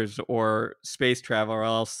Mars or space travel, or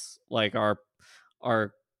else like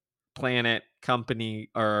our planet company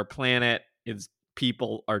or our planet is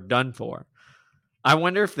people are done for. I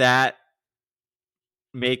wonder if that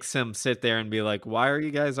makes him sit there and be like, why are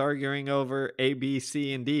you guys arguing over A, B,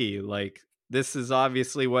 C, and D? Like, this is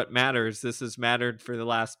obviously what matters. This has mattered for the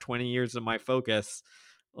last 20 years of my focus.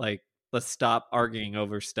 Like, let's stop arguing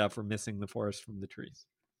over stuff or missing the forest from the trees.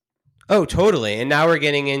 Oh, totally. And now we're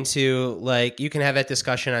getting into like, you can have that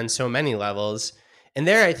discussion on so many levels. And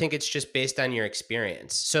there, I think it's just based on your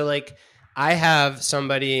experience. So, like, I have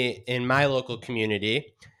somebody in my local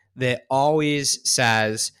community that always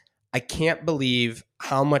says, I can't believe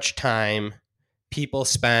how much time people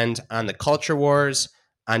spend on the culture wars,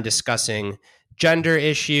 on discussing gender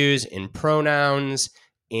issues and pronouns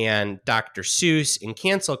and Dr. Seuss and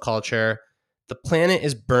cancel culture. The planet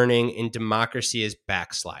is burning and democracy is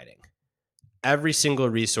backsliding. Every single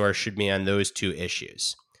resource should be on those two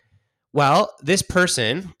issues. Well, this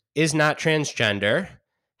person is not transgender,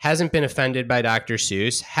 hasn't been offended by Dr.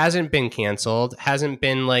 Seuss, hasn't been canceled, hasn't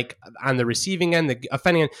been like on the receiving end, the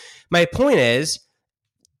offending end. My point is,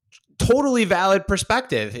 totally valid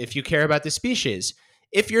perspective if you care about the species.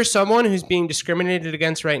 If you're someone who's being discriminated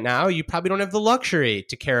against right now, you probably don't have the luxury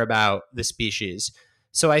to care about the species.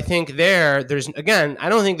 So I think there's, again, I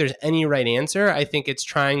don't think there's any right answer. I think it's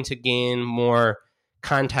trying to gain more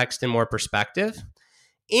context and more perspective.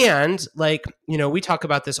 And like, we talk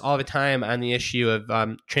about this all the time on the issue of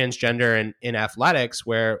transgender in athletics,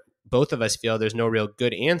 where both of us feel there's no real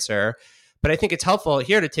good answer. But I think it's helpful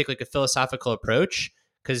here to take like a philosophical approach,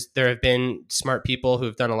 because there have been smart people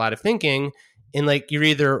who've done a lot of thinking. And like, you're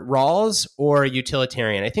either Rawls or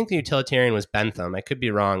utilitarian. I think the utilitarian was Bentham. I could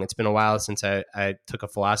be wrong. It's been a while since I took a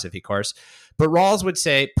philosophy course. But Rawls would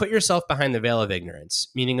say, put yourself behind the veil of ignorance,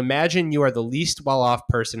 meaning imagine you are the least well-off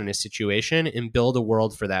person in a situation and build a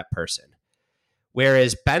world for that person.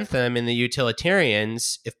 Whereas Bentham and the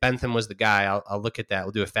utilitarians, if Bentham was the guy, I'll look at that.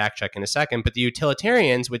 We'll do a fact check in a second. But the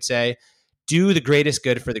utilitarians would say, do the greatest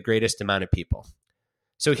good for the greatest amount of people.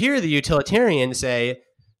 So here the utilitarians say,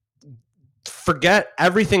 forget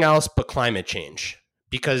everything else but climate change.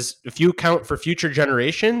 Because if you account for future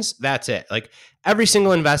generations, that's it. Like, every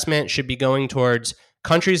single investment should be going towards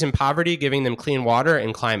countries in poverty, giving them clean water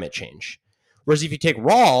and climate change. Whereas if you take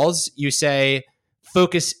Rawls, you say,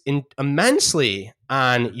 focus immensely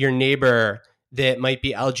on your neighbor that might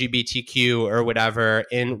be LGBTQ or whatever,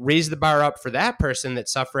 and raise the bar up for that person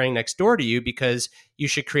that's suffering next door to you, because you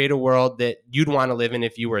should create a world that you'd want to live in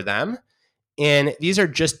if you were them. And these are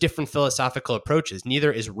just different philosophical approaches.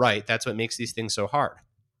 Neither is right. That's what makes these things so hard.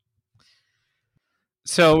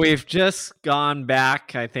 So we've just gone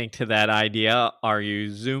back, I think, to that idea. Are you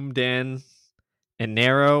zoomed in and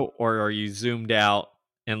narrow, or are you zoomed out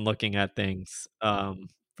and looking at things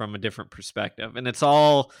from a different perspective? And it's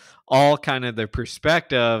all kind of the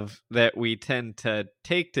perspective that we tend to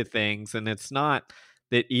take to things. And it's not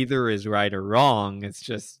that either is right or wrong. It's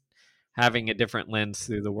just having a different lens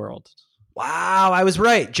through the world. Wow, I was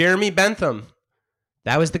right. Jeremy Bentham.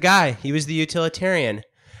 That was the guy. He was the utilitarian.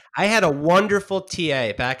 I had a wonderful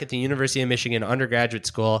TA back at the University of Michigan undergraduate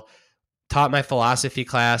school, taught my philosophy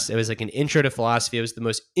class. It was like an intro to philosophy. It was the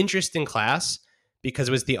most interesting class because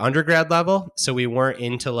it was the undergrad level. So we weren't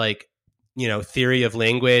into like, theory of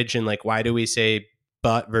language and like, why do we say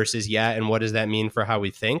but versus yet? And what does that mean for how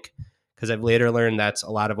we think? Because I've later learned that's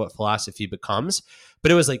a lot of what philosophy becomes.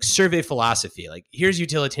 But it was like survey philosophy. Like, here's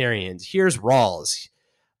utilitarians, here's Rawls,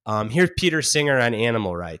 here's Peter Singer on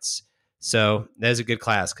animal rights. So that was a good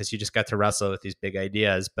class because you just got to wrestle with these big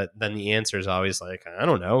ideas. But then the answer is always like, I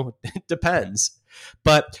don't know, it depends.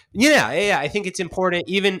 But yeah, I think it's important.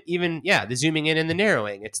 Even the zooming in and the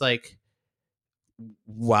narrowing. It's like,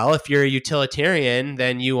 well, if you're a utilitarian,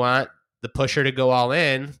 then you want the pusher to go all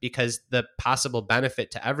in because the possible benefit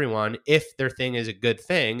to everyone, if their thing is a good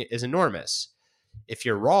thing, is enormous. If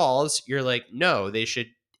you're Rawls, you're like, no, they should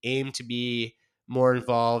aim to be more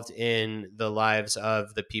involved in the lives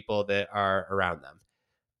of the people that are around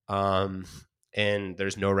them. And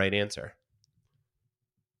there's no right answer.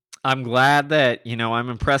 I'm glad that, I'm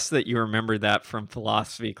impressed that you remembered that from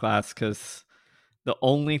philosophy class, because the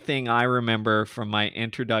only thing I remember from my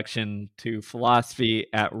introduction to philosophy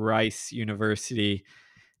at Rice University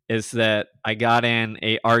is that I got in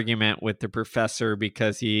a argument with the professor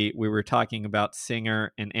because we were talking about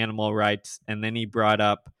Singer and animal rights, and then he brought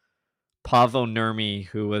up Paavo Nurmi,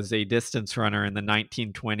 who was a distance runner in the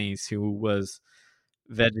 1920s who was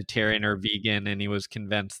vegetarian or vegan, and he was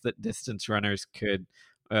convinced that distance runners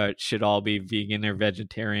should all be vegan or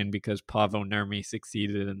vegetarian because Paavo Nurmi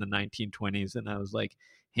succeeded in the 1920s. And I was like,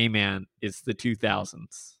 hey man, it's the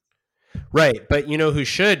 2000s. Right, but you know who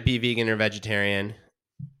should be vegan or vegetarian?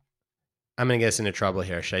 I'm going to get us into trouble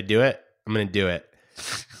here. Should I do it? I'm going to do it.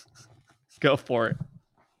 Go for it.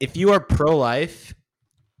 If you are pro-life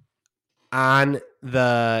on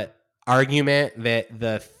the argument that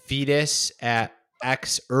the fetus at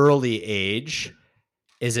X early age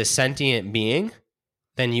is a sentient being,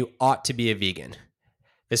 then you ought to be a vegan.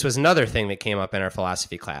 This was another thing that came up in our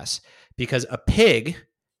philosophy class, because a pig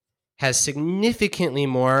has significantly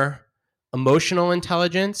more emotional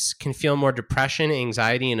intelligence, can feel more depression,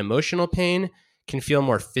 anxiety, and emotional pain, can feel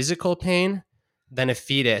more physical pain than a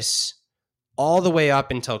fetus all the way up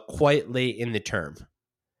until quite late in the term.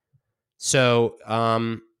 So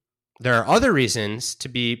there are other reasons to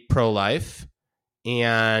be pro-life,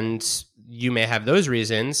 and you may have those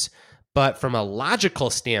reasons, but from a logical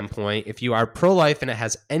standpoint, if you are pro-life and it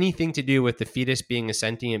has anything to do with the fetus being a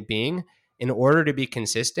sentient being, in order to be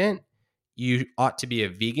consistent, you ought to be a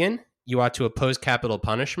vegan. You ought to oppose capital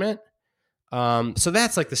punishment. So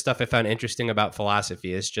that's like the stuff I found interesting about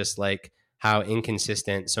philosophy, is just like how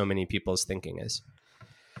inconsistent so many people's thinking is.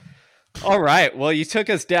 All right. Well, you took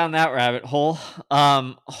us down that rabbit hole.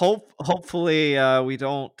 Hopefully we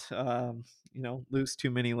don't lose too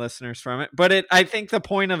many listeners from it. But I think the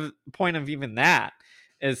point of even that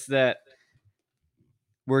is that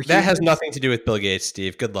that has nothing to do with Bill Gates,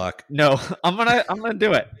 Steve. Good luck. No, I'm gonna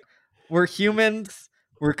do it. We're humans.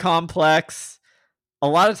 We're complex. A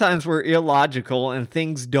lot of times we're illogical and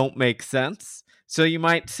things don't make sense. So you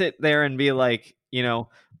might sit there and be like,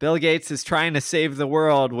 Bill Gates is trying to save the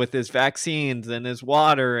world with his vaccines and his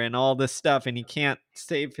water and all this stuff, and he can't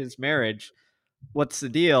save his marriage. What's the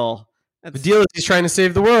deal? The deal is he's trying to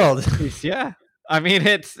save the world. Yeah. I mean,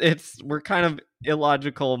 we're kind of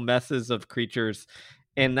illogical messes of creatures,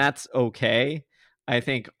 and that's okay. I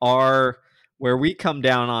think where we come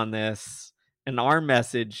down on this, and our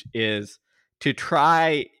message is to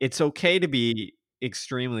try, it's okay to be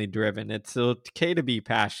extremely driven. It's okay to be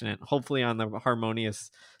passionate, hopefully on the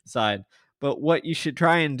harmonious side. But what you should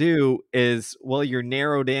try and do is, well, you're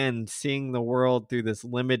narrowed in, seeing the world through this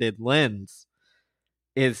limited lens,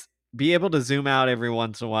 is be able to zoom out every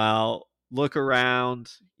once in a while, look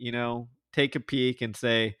around, take a peek and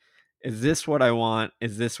say, is this what I want?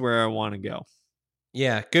 Is this where I want to go?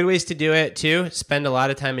 Yeah, good ways to do it too. Spend a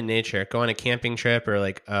lot of time in nature. Go on a camping trip or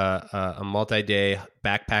like a multi-day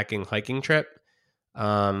backpacking hiking trip.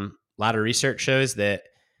 A lot of research shows that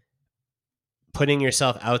putting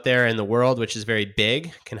yourself out there in the world, which is very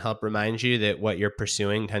big, can help remind you that what you're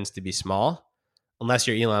pursuing tends to be small. Unless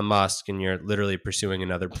you're Elon Musk and you're literally pursuing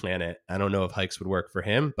another planet. I don't know if hikes would work for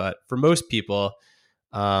him, but for most people,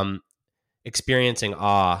 experiencing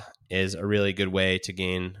awe is a really good way to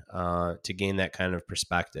gain that kind of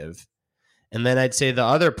perspective. And then I'd say the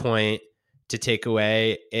other point to take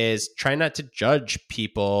away is try not to judge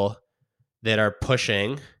people that are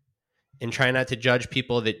pushing, and try not to judge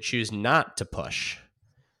people that choose not to push.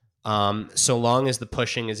 So long as the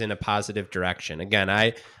pushing is in a positive direction. Again,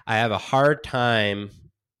 I have a hard time,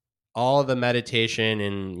 all the meditation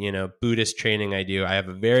and Buddhist training I do, I have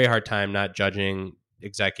a very hard time not judging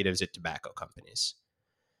executives at tobacco companies.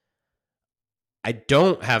 I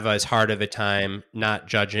don't have as hard of a time not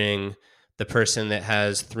judging the person that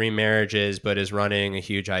has 3 marriages but is running a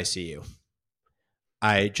huge ICU.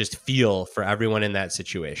 I just feel for everyone in that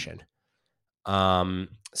situation.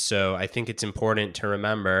 So I think it's important to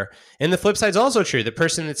remember. And the flip side is also true. The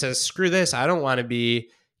person that says, screw this, I don't want to be,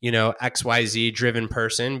 XYZ driven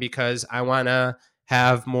person because I want to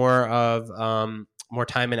have more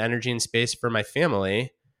time and energy and space for my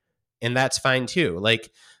family. And that's fine too. Like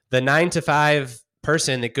the 9-to-5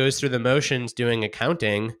 person that goes through the motions doing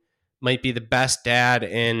accounting might be the best dad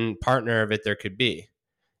and partner of it there could be.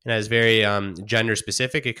 And as very gender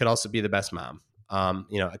specific, it could also be the best mom.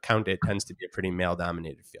 Accountant tends to be a pretty male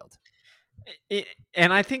dominated field.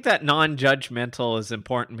 And I think that non-judgmental is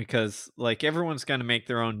important because like everyone's going to make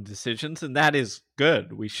their own decisions, and that is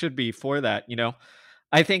good. We should be for that.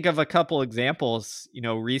 I think of a couple examples,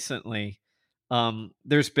 recently.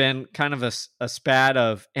 There's been kind of a spat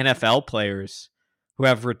of NFL players who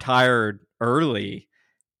have retired early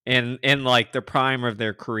in like the prime of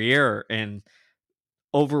their career. And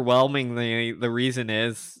overwhelmingly the reason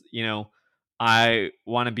is, I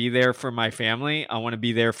want to be there for my family. I want to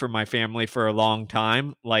be there for my family for a long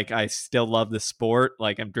time. Like, I still love the sport.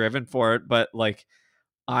 Like, I'm driven for it, but like,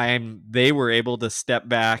 they were able to step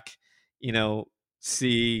back,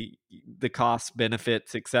 see the cost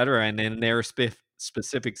benefits, etc. And in their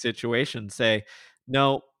specific situation say,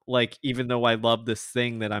 no, like, even though I love this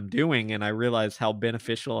thing that I'm doing and I realize how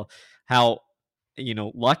beneficial, how,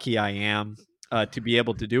 lucky I am to be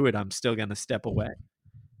able to do it, I'm still going to step away.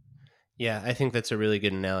 Yeah, I think that's a really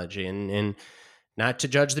good analogy, and not to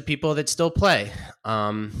judge the people that still play.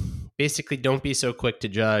 Basically, don't be so quick to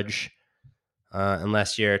judge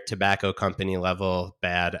unless you're tobacco company level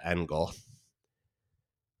bad end goal.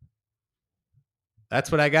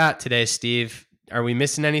 That's what I got today, Steve. Are we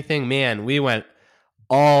missing anything? Man, we went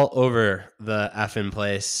all over the effing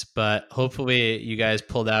place, but hopefully you guys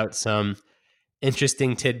pulled out some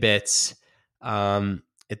interesting tidbits.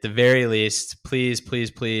 At the very least,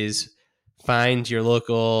 please find your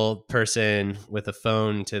local person with a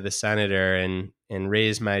phone to the senator and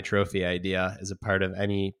raise my trophy idea as a part of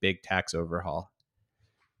any big tax overhaul.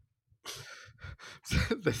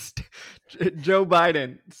 Joe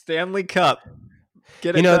Biden, Stanley Cup.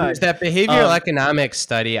 There's that behavioral economics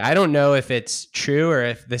study. I don't know if it's true or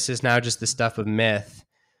if this is now just the stuff of myth,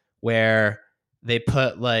 where they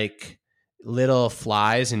put like little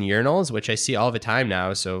flies in urinals, which I see all the time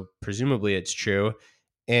now. So presumably it's true.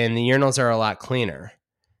 And the urinals are a lot cleaner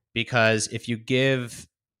because if you give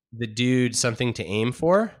the dude something to aim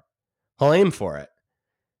for, he'll aim for it.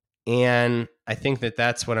 And I think that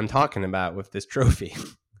that's what I'm talking about with this trophy.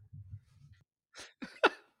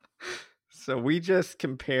 So we just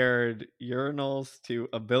compared urinals to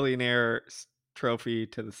a billionaire trophy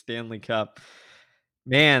to the Stanley Cup.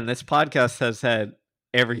 Man, this podcast has had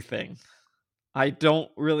everything. I don't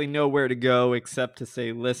really know where to go except to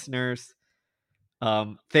say, listeners,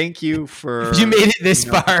 thank you for... You made it this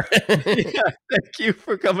far. Thank you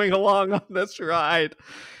for coming along on this ride.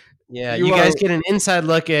 Yeah, you guys get an inside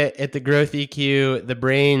look at the Growth EQ, the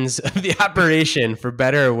brains of the operation, for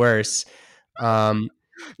better or worse.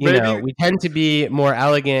 We tend to be more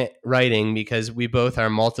elegant writing because we both are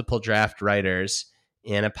multiple draft writers,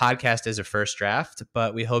 and a podcast is a first draft,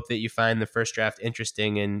 but we hope that you find the first draft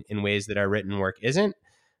interesting in ways that our written work isn't.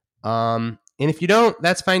 And if you don't,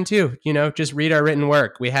 that's fine too. Just read our written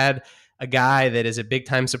work. We had a guy that is a big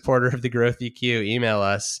time supporter of the Growth EQ email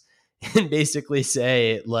us and basically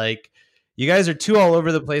say, like, you guys are too all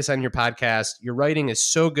over the place on your podcast. Your writing is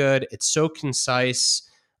so good. It's so concise.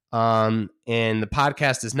 And the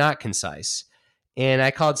podcast is not concise. And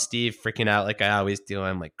I called Steve freaking out like I always do.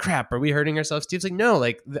 I'm like, crap, are we hurting ourselves? Steve's like, no,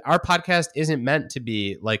 like our podcast isn't meant to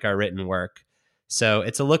be like our written work. So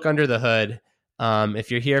it's a look under the hood.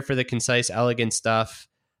 If you're here for the concise, elegant stuff,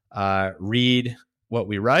 read what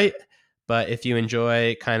we write. But if you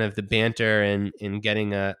enjoy kind of the banter and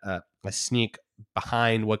getting a sneak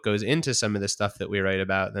behind what goes into some of the stuff that we write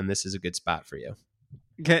about, then this is a good spot for you.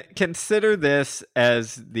 Consider this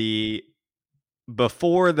as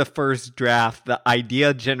before the first draft, the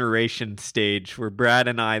idea generation stage where Brad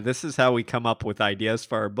and I, this is how we come up with ideas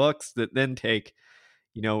for our books that then take,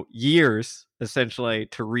 years essentially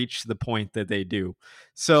to reach the point that they do.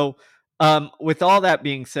 So with all that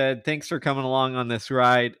being said, thanks for coming along on this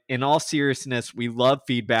ride. In all seriousness, we love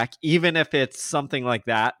feedback, even if it's something like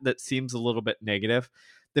that seems a little bit negative.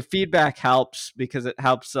 The feedback helps because it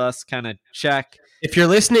helps us kind of check. If you're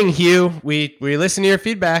listening, Hugh, we listen to your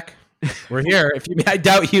feedback. We're here. I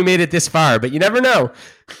doubt Hugh made it this far, but you never know.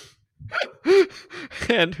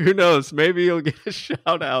 And who knows, maybe you'll get a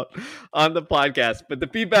shout out on the podcast. But the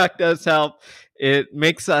feedback does help. It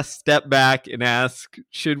makes us step back and ask,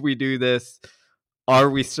 should we do this? Are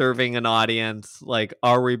we serving an audience? Like,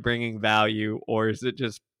 are we bringing value? Or is it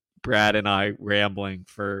just Brad and I rambling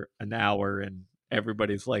for an hour and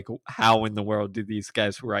everybody's like, how in the world do these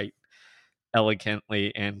guys write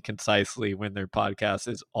elegantly and concisely when their podcast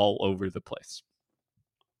is all over the place?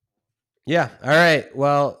 Yeah. All right.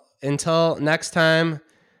 Well, until next time,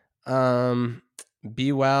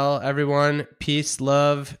 be well, everyone. Peace,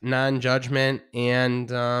 love, non-judgment, and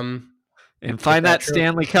find that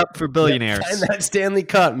Stanley Cup for billionaires. Find that Stanley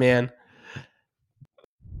Cup, man.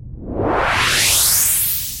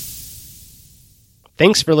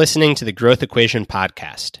 Thanks for listening to the Growth Equation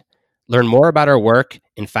podcast. Learn more about our work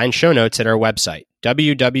and find show notes at our website,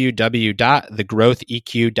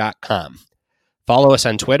 www.thegrowtheq.com. Follow us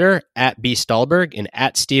on Twitter @bstallberg and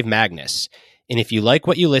 @SteveMagnus. And if you like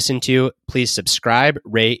what you listen to, please subscribe,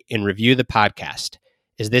 rate, and review the podcast,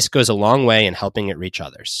 as this goes a long way in helping it reach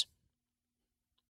others.